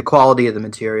quality of the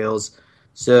materials.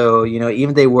 So, even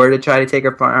if they were to try to take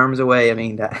our firearms away, I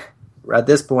mean, that at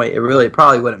this point, it really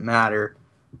probably wouldn't matter.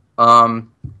 But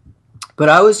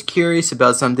I was curious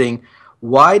about something.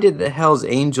 Why did the Hells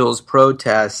Angels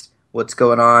protest what's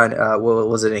going on?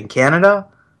 Was it in Canada?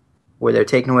 Where they're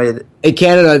taking away in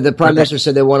Canada, the Prime Minister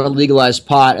said they want to legalize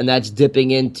pot, and that's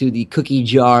dipping into the cookie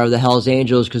jar of the Hells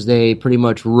Angels because they pretty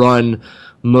much run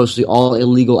mostly all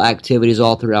illegal activities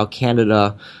all throughout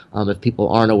Canada. If people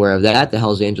aren't aware of that, the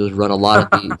Hells Angels run a lot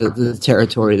of the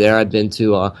territory there. I've been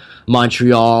to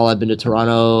Montreal, I've been to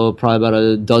Toronto probably about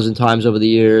a dozen times over the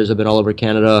years. I've been all over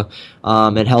Canada,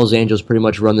 and Hells Angels pretty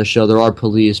much run the show. There are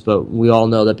police, but we all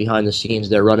know that behind the scenes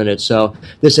they're running it. So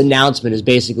this announcement is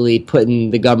basically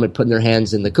the government putting their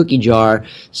hands in the cookie jar,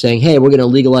 saying, hey, we're going to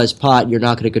legalize pot. You're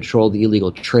not going to control the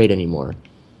illegal trade anymore.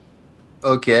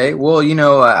 Okay, well,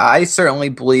 I certainly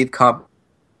believe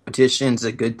competition is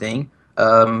a good thing.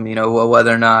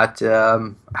 Whether or not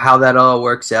how that all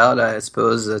works out, I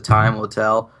suppose time will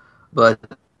tell. But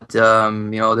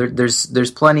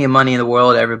there's plenty of money in the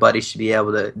world. Everybody should be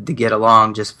able to get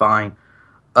along just fine.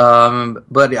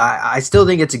 But I still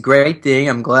think it's a great thing.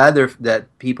 I'm glad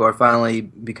that people are finally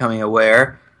becoming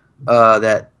aware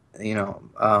that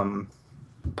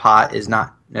pot is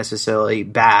not necessarily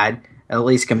bad, at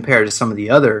least compared to some of the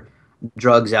other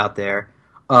drugs out there.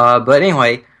 But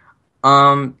anyway,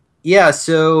 yeah,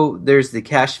 so there's the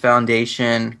Cash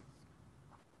Foundation,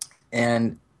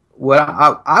 and what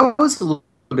I was a little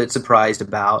bit surprised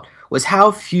about was how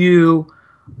few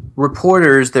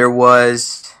reporters there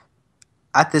was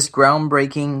at this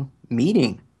groundbreaking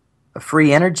meeting of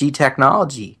free energy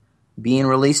technology being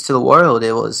released to the world.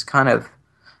 It was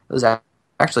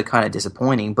actually kind of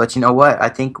disappointing, but you know what? I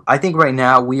think right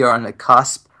now we are on the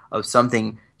cusp of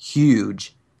something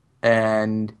huge,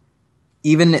 and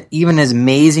even as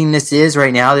amazing this is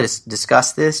right now to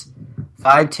discuss this,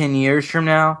 5-10 years from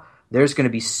now, there's going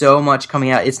to be so much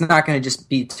coming out. It's not going to just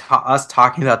be us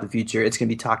talking about the future. It's going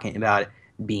to be talking about it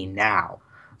being now.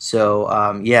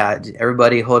 So, yeah,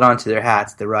 everybody hold on to their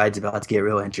hats. The ride's about to get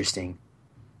real interesting.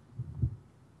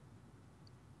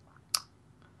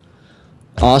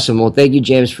 Awesome. Well, thank you,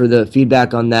 James, for the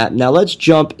feedback on that. Now let's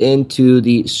jump into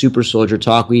the Supersoldier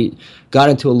talk. We got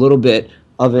into a little bit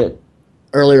of it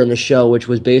earlier in the show, which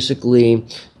was basically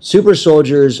super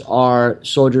soldiers are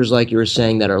soldiers, like you were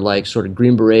saying, that are like sort of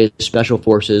Green Berets, special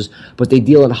forces, but they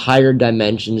deal in higher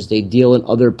dimensions. They deal in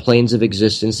other planes of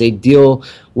existence. They deal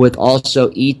with also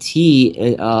ET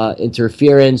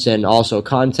interference and also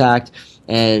contact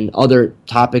and other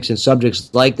topics and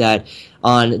subjects like that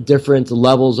on different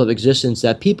levels of existence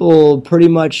that people pretty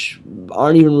much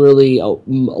aren't even really, a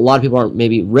lot of people aren't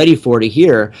maybe ready for to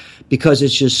hear, because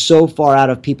it's just so far out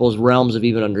of people's realms of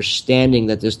even understanding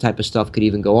that this type of stuff could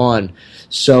even go on.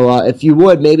 So if you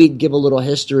would, maybe give a little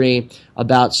history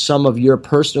about some of your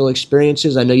personal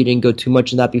experiences. I know you didn't go too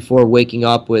much in that before, waking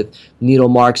up with needle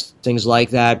marks, things like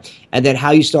that, and then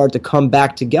how you started to come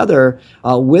back together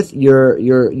with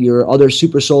your other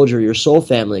super soldier, your soul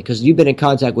family, because you've been in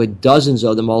contact with dozens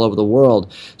of them all over the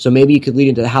world. So maybe you could lead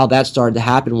into how that started to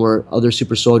happen, where other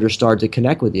super soldiers started to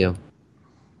connect with you.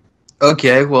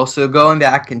 Okay, well, so going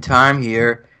back in time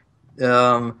here,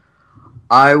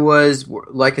 I was,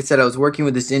 like I said, I was working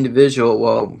with this individual.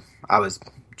 Well, I was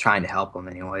trying to help him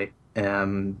anyway.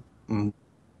 I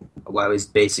was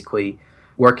basically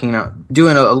doing a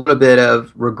little bit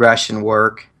of regression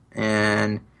work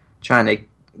and trying to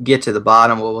get to the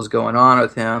bottom of what was going on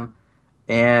with him.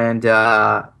 And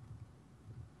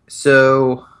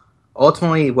so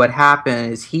ultimately what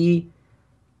happened is he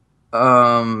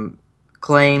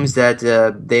claims that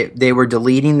they were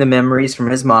deleting the memories from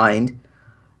his mind,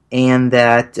 and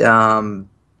that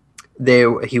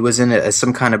he was in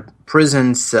some kind of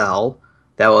prison cell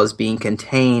that was being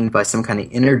contained by some kind of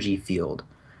energy field,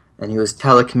 and he was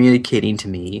telecommunicating to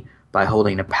me by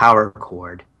holding a power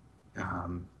cord.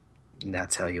 And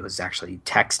that's how he was actually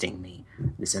texting me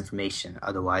this information.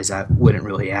 Otherwise, I wouldn't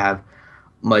really have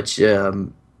much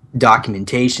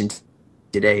documentation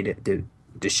today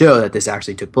to show that this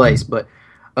actually took place. But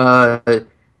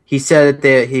he said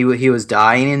that he was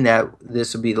dying and that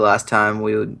this would be the last time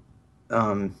we would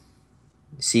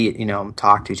see,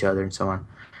 talk to each other and so on.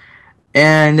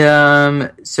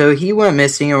 And so he went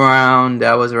missing around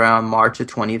March of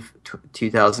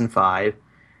 2005.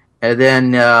 And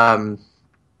then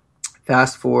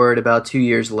fast forward about 2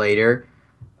 years later,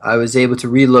 I was able to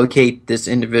relocate this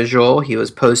individual. He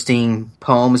was posting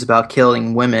poems about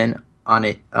killing women on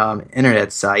an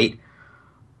internet site.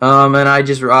 And I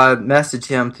just messaged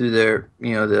him through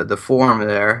the forum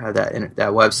there,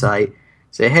 that website.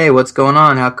 Say, hey, what's going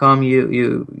on? How come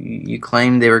you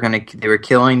claimed they were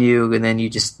killing you, and then you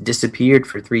just disappeared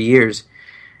for 3 years?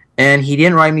 And he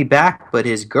didn't write me back, but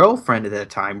his girlfriend at that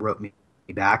time wrote me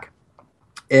back,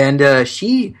 and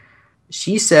she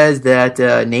says that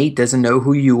Nate doesn't know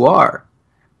who you are.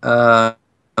 So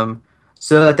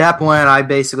at that point, I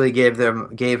basically gave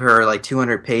her like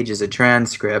 200 pages of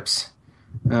transcripts,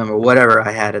 or whatever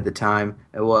I had at the time.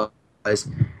 It was.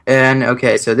 And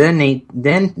okay, so then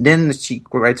then she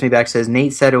writes me back, says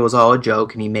Nate said it was all a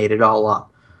joke and he made it all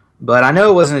up. But I know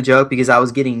it wasn't a joke because I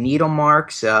was getting needle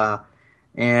marks,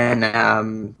 and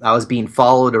I was being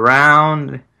followed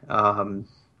around.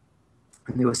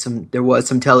 There was some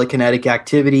telekinetic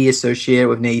activity associated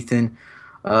with Nathan,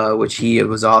 which he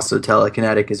was also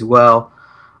telekinetic as well.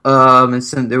 And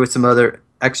there was some other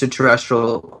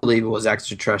extraterrestrial, I believe it was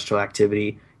extraterrestrial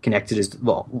activity connected as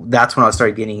well. That's when I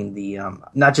started getting the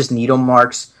not just needle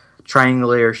marks,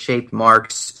 triangular shaped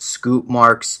marks, scoop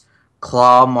marks,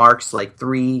 claw marks, like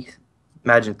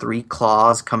imagine 3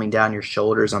 claws coming down your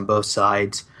shoulders on both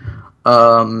sides,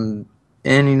 and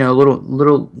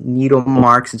little needle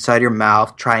marks inside your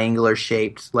mouth, triangular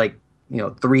shaped, like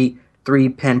 3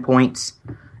 pinpoints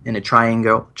in a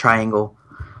triangle.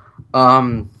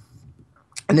 And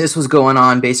this was going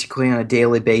on basically on a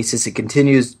daily basis. It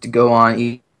continues to go on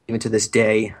even to this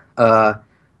day. It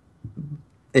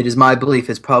is my belief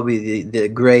it's probably the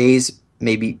Greys,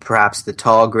 maybe perhaps the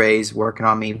tall Greys working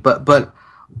on me. But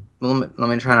let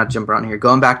me try not to jump around here.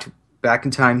 Going back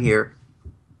in time here.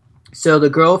 So the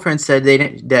girlfriend said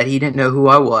that he didn't know who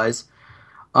I was.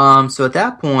 So at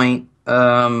that point,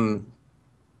 our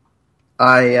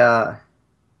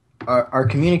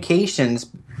communications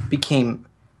became.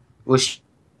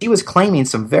 She was claiming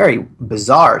some very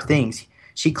bizarre things.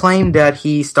 She claimed that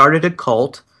he started a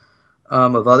cult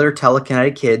of other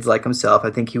telekinetic kids like himself. I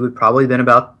think he would probably have been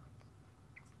about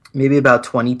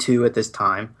 22 at this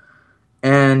time.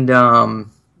 And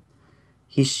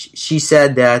she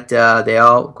said that they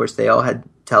all had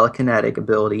telekinetic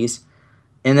abilities,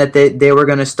 and that they were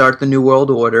going to start the New World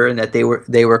Order, and that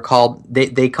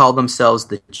they called themselves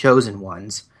the Chosen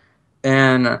Ones.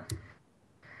 And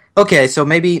okay, so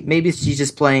maybe she's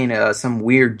just playing some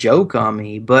weird joke on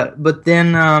me, but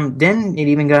then it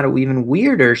even got even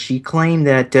weirder. She claimed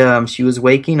that she was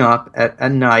waking up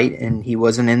at night and he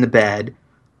wasn't in the bed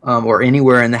or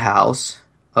anywhere in the house.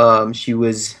 She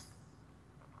was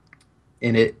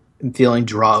feeling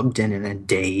drugged and in a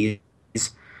daze,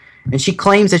 and she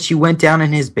claims that she went down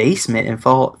in his basement and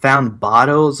found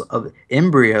bottles of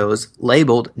embryos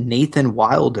labeled Nathan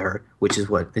Wilder, which is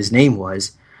what his name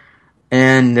was.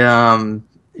 And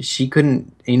she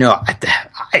couldn't,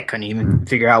 I couldn't even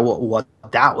figure out what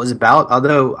that was about.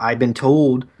 Although I've been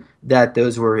told that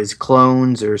those were his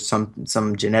clones or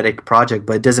some genetic project,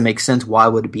 but it doesn't make sense. Why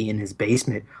would it be in his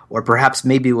basement? Or perhaps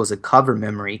maybe it was a cover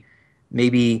memory.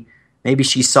 Maybe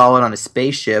she saw it on a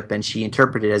spaceship and she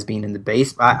interpreted it as being in the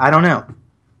basement. I don't know.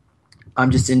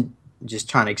 I'm just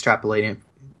trying to extrapolate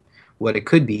what it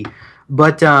could be.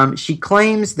 But she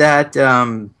claims that.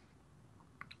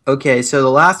 Okay, so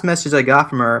the last message I got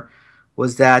from her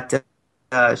was that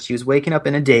she was waking up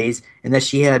in a daze and that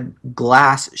she had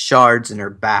glass shards in her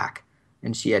back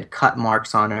and she had cut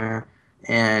marks on her.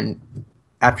 And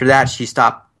after that, she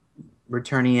stopped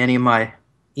returning any of my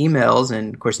emails.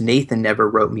 And, of course, Nathan never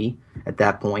wrote me at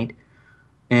that point.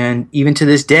 And even to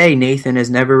this day, Nathan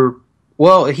has never –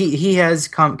 well, he has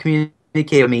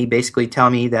communicated with me, basically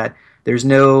telling me that there's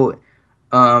no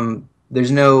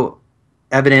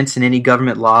evidence in any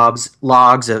government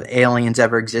logs of aliens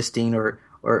ever existing or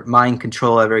mind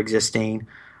control ever existing.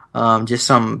 Just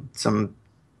some, in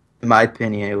my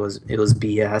opinion, it was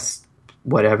BS.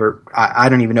 Whatever. I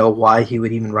don't even know why he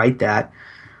would even write that.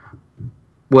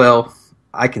 Well,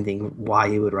 I can think why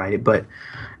he would write it, but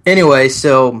anyway.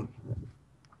 So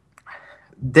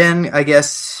then I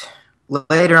guess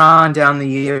later on down the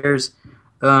years,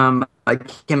 I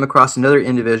came across another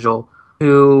individual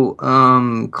who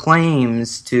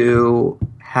claims to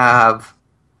have.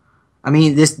 I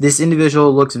mean, this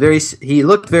individual looked very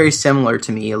similar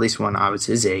to me, at least when I was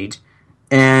his age,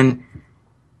 and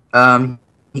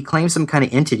he claimed some kind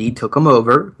of entity took him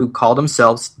over who called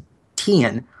themselves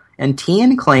Tian, and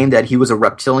Tian claimed that he was a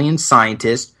reptilian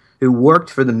scientist who worked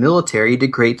for the military to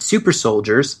create super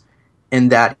soldiers,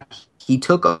 and that he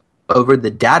took over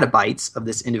the data bytes of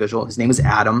this individual. His name was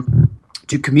Adam,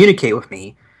 to communicate with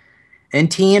me. And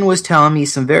Tian was telling me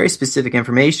some very specific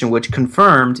information, which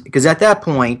confirmed, because at that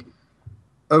point,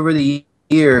 over the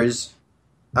years,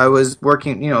 I was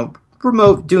working,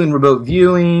 doing remote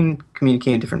viewing,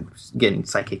 communicating getting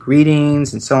psychic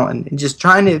readings and so on, and just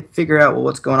trying to figure out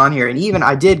what's going on here. And even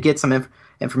I did get some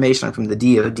information from the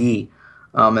DoD,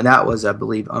 and that was, I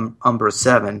believe, Umbra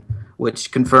 7,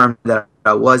 which confirmed that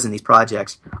I was in these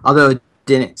projects, although it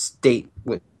didn't state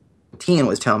what Tian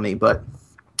was telling me. But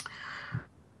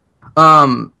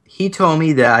he told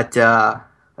me that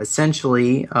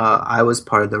essentially I was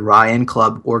part of the Ryan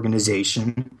Club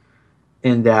organization,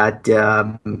 and that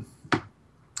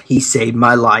he saved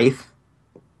my life.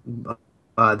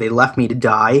 They left me to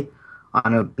die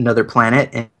on another planet,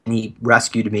 and he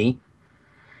rescued me.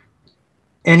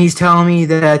 And he's telling me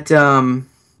that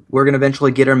we're going to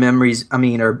eventually get our memories,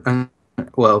 he didn't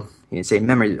say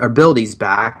memories, our abilities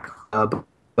back, but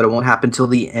it won't happen till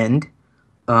the end.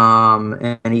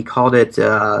 And he called it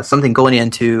something going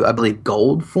into, I believe,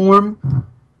 gold form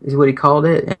is what he called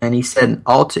it. And he said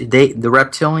the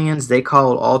reptilians, they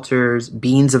call alters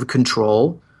beings of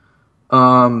control.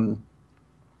 And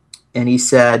he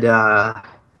said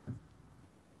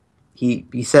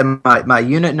he said my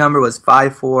unit number was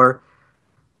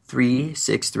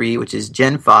 54363, which is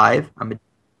Gen 5. I'm a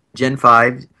Gen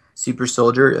 5 super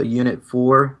soldier, a unit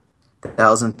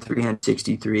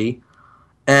 4363.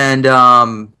 And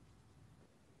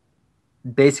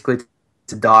basically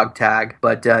it's a dog tag,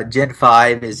 but Gen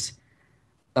 5 is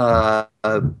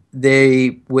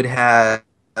they would have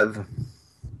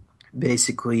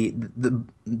basically the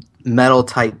metal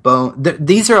type bone.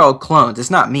 These are all clones.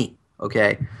 It's not me,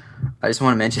 okay? I just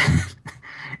want to mention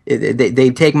they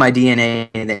take my DNA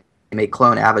and they make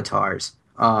clone avatars,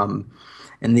 and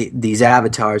these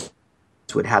avatars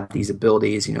would have these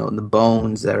abilities, and the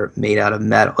bones that are made out of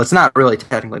metal. It's not really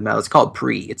technically metal. It's called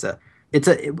It's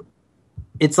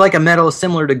like a metal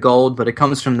similar to gold, but it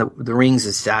comes from the rings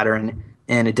of Saturn,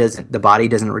 and the body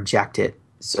doesn't reject it.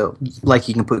 So, like,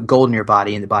 you can put gold in your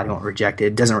body and the body won't reject it.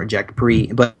 It doesn't reject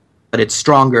but it's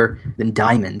stronger than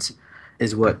diamonds,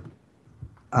 is what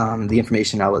the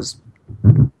information I was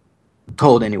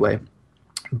told anyway.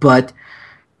 But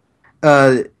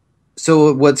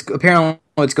so what's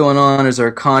going on is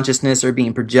our consciousness are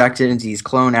being projected into these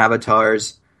clone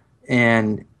avatars,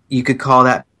 and you could call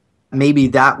that, maybe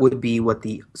that would be what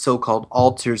the so-called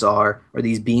alters are, or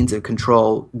these beings of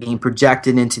control being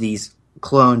projected into these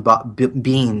clone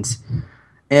beings.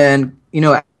 And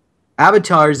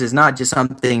avatars is not just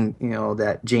something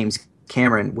that James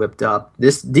Cameron whipped up.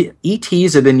 The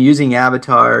ETs have been using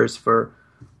avatars for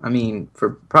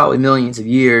probably millions of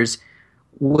years.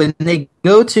 When they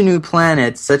go to new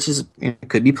planets, such as it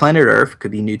could be planet Earth,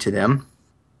 could be new to them,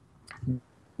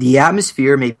 the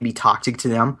atmosphere may be toxic to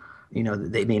them.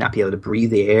 They may not be able to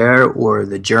breathe the air, or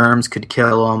the germs could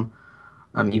kill them.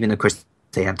 Even, of course,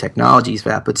 they have technologies for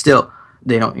that, but still,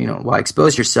 they don't, why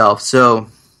expose yourself? So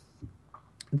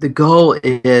the goal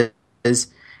is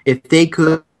if they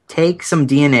could take some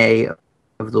DNA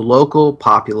of the local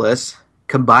populace,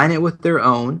 combine it with their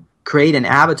own, create an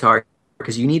avatar,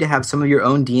 because you need to have some of your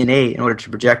own DNA in order to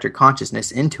project your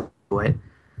consciousness into it.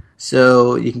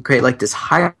 So you can create like this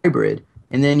hybrid,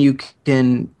 and then you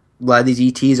can, a lot of these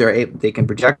ETs they can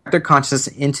project their consciousness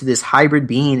into this hybrid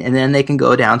being, and then they can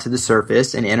go down to the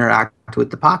surface and interact with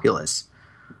the populace.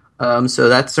 So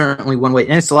that's certainly one way,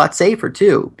 and it's a lot safer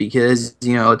too, because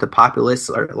the populace,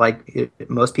 are like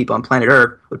most people on planet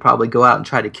Earth, would probably go out and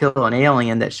try to kill an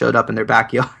alien that showed up in their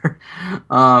backyard.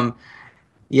 So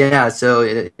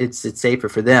it's safer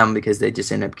for them because they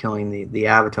just end up killing the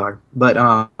avatar. But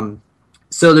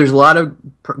so there's a lot of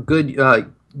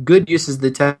good uses of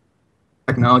the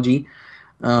technology.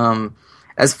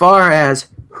 As far as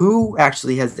who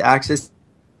actually has access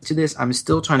to this, I'm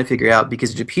still trying to figure out,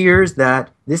 because it appears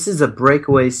that this is a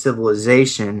breakaway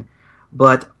civilization,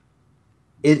 but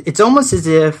it's almost as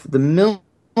if the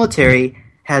military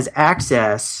has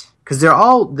access, because they're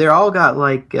all got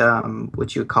like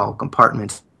what you would call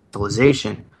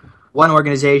compartmentalization. One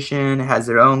organization has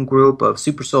their own group of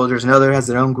super soldiers, another has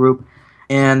their own group,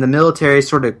 and the military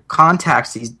sort of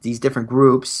contacts these different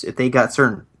groups if they got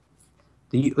certain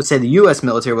let's say the U.S.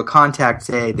 military would contact,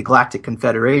 say, the Galactic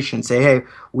Confederation, say, hey,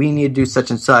 we need to do such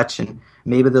and such, and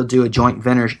maybe they'll do a joint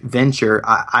venture.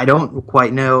 I don't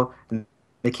quite know the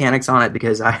mechanics on it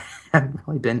because I haven't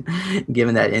really been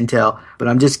given that intel, but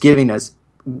I'm just giving us,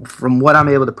 from what I'm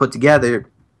able to put together,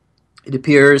 it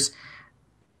appears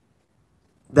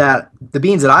that the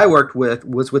beings that I worked with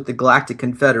was with the Galactic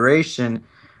Confederation,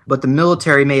 but the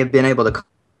military may have been able to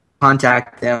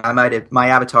contact them. My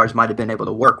avatars might have been able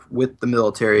to work with the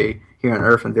military here on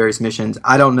Earth on various missions.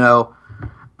 I don't know.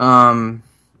 But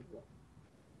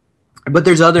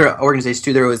there's other organizations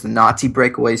too. There was the Nazi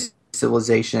breakaway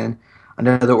civilization,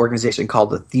 another organization called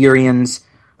the Therians,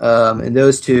 and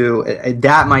those two,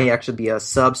 that might actually be a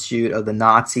subshoot of the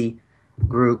Nazi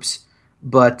groups.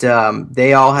 But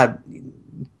they all have,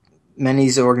 many of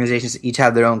these organizations each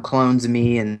have their own clones of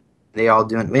me, and they all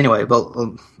do it anyway. But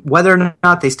whether or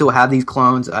not they still have these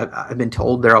clones, I've been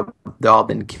told they've all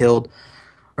been killed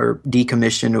or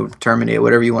decommissioned or terminated,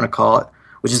 whatever you want to call it,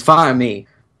 which is fine with me.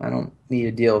 I don't need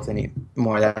to deal with any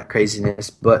more of that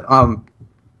craziness. But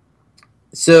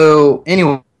so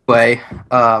anyway,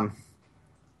 I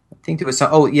think there was some.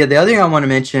 Oh yeah, the other thing I want to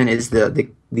mention is the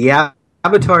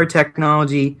avatar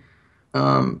technology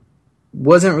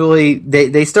wasn't really.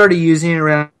 They started using it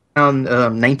around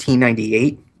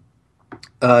 1998.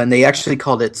 And they actually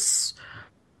called it,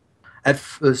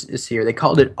 they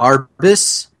called it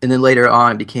Arbus, and then later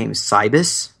on it became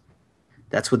Cybus.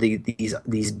 That's what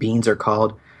these beings are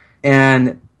called.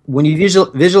 And when you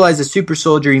visualize a super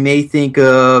soldier, you may think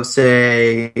of,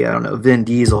 say, I don't know, Vin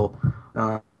Diesel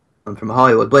from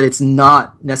Hollywood, but it's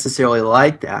not necessarily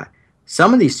like that.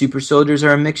 Some of these super soldiers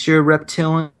are a mixture of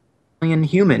reptilian and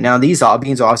human. Now, these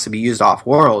beings will also be used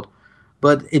off-world,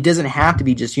 but it doesn't have to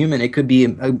be just human. It could be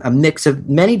a mix of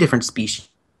many different species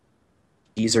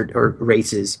or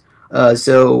races.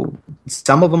 So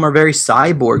some of them are very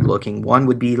cyborg-looking. One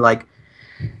would be like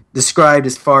described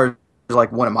as far as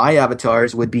like one of my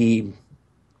avatars would be,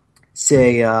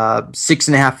 say,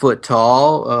 6.5 foot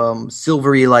tall,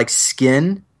 silvery like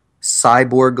skin,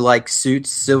 cyborg like suit,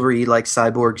 silvery like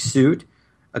cyborg suit,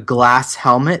 a glass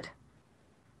helmet.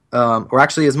 Or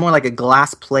actually, it's more like a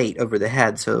glass plate over the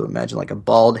head. So imagine like a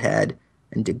bald head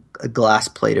and a glass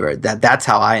plate over it. That's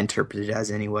how I interpret it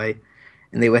as anyway.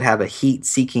 And they would have a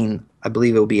heat-seeking, I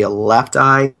believe it would be a left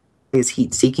eye is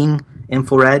heat-seeking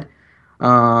infrared.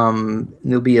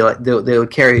 They'll be like they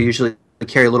would usually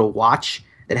carry a little watch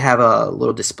that have a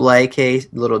little display case,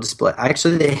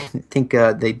 Actually, they think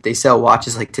they sell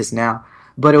watches like this now.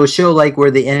 But it will show like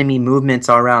where the enemy movements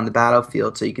are around the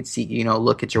battlefield, so you could see,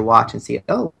 look at your watch and see,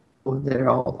 oh, they're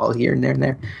all here and there and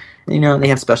there. And, they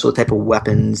have special type of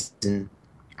weapons and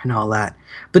all that.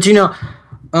 But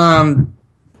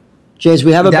James,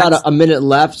 we have about a minute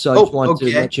left, so I just want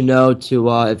to let you know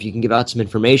if you can give out some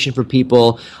information for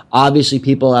people. Obviously,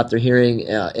 people after hearing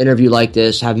an interview like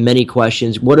this have many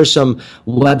questions. What are some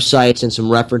websites and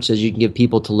some references you can give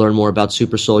people to learn more about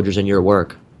super soldiers and your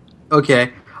work?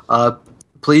 Okay.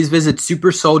 Please visit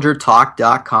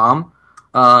supersoldiertalk.com,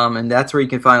 and that's where you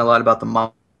can find a lot about the My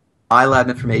Lab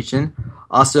information.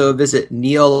 Also, visit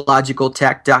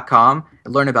neologicaltech.com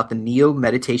and learn about the Neo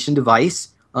meditation device.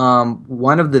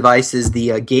 One of the devices,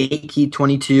 the Gate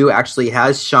 22, actually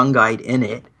has shungite in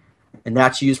it, and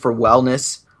that's used for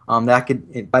wellness. That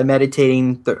could, by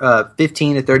meditating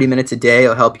 15 to 30 minutes a day,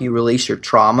 it'll help you release your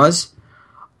traumas.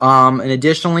 And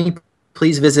additionally,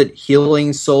 please visit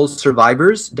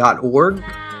healingsoulsurvivors.org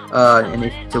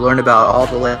to learn about all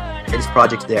the latest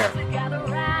projects there.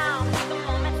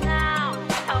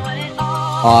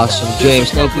 Awesome. James,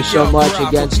 thank you so much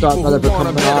again, Starmother, for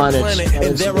coming on and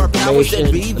spreading some information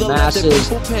to the masses,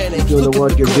 doing the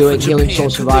work you're doing.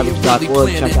 HealingSoulSurvivors.org.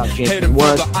 Check out James'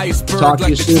 work. Talk to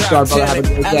you soon, Starmother. Have a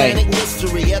great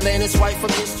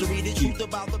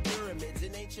day.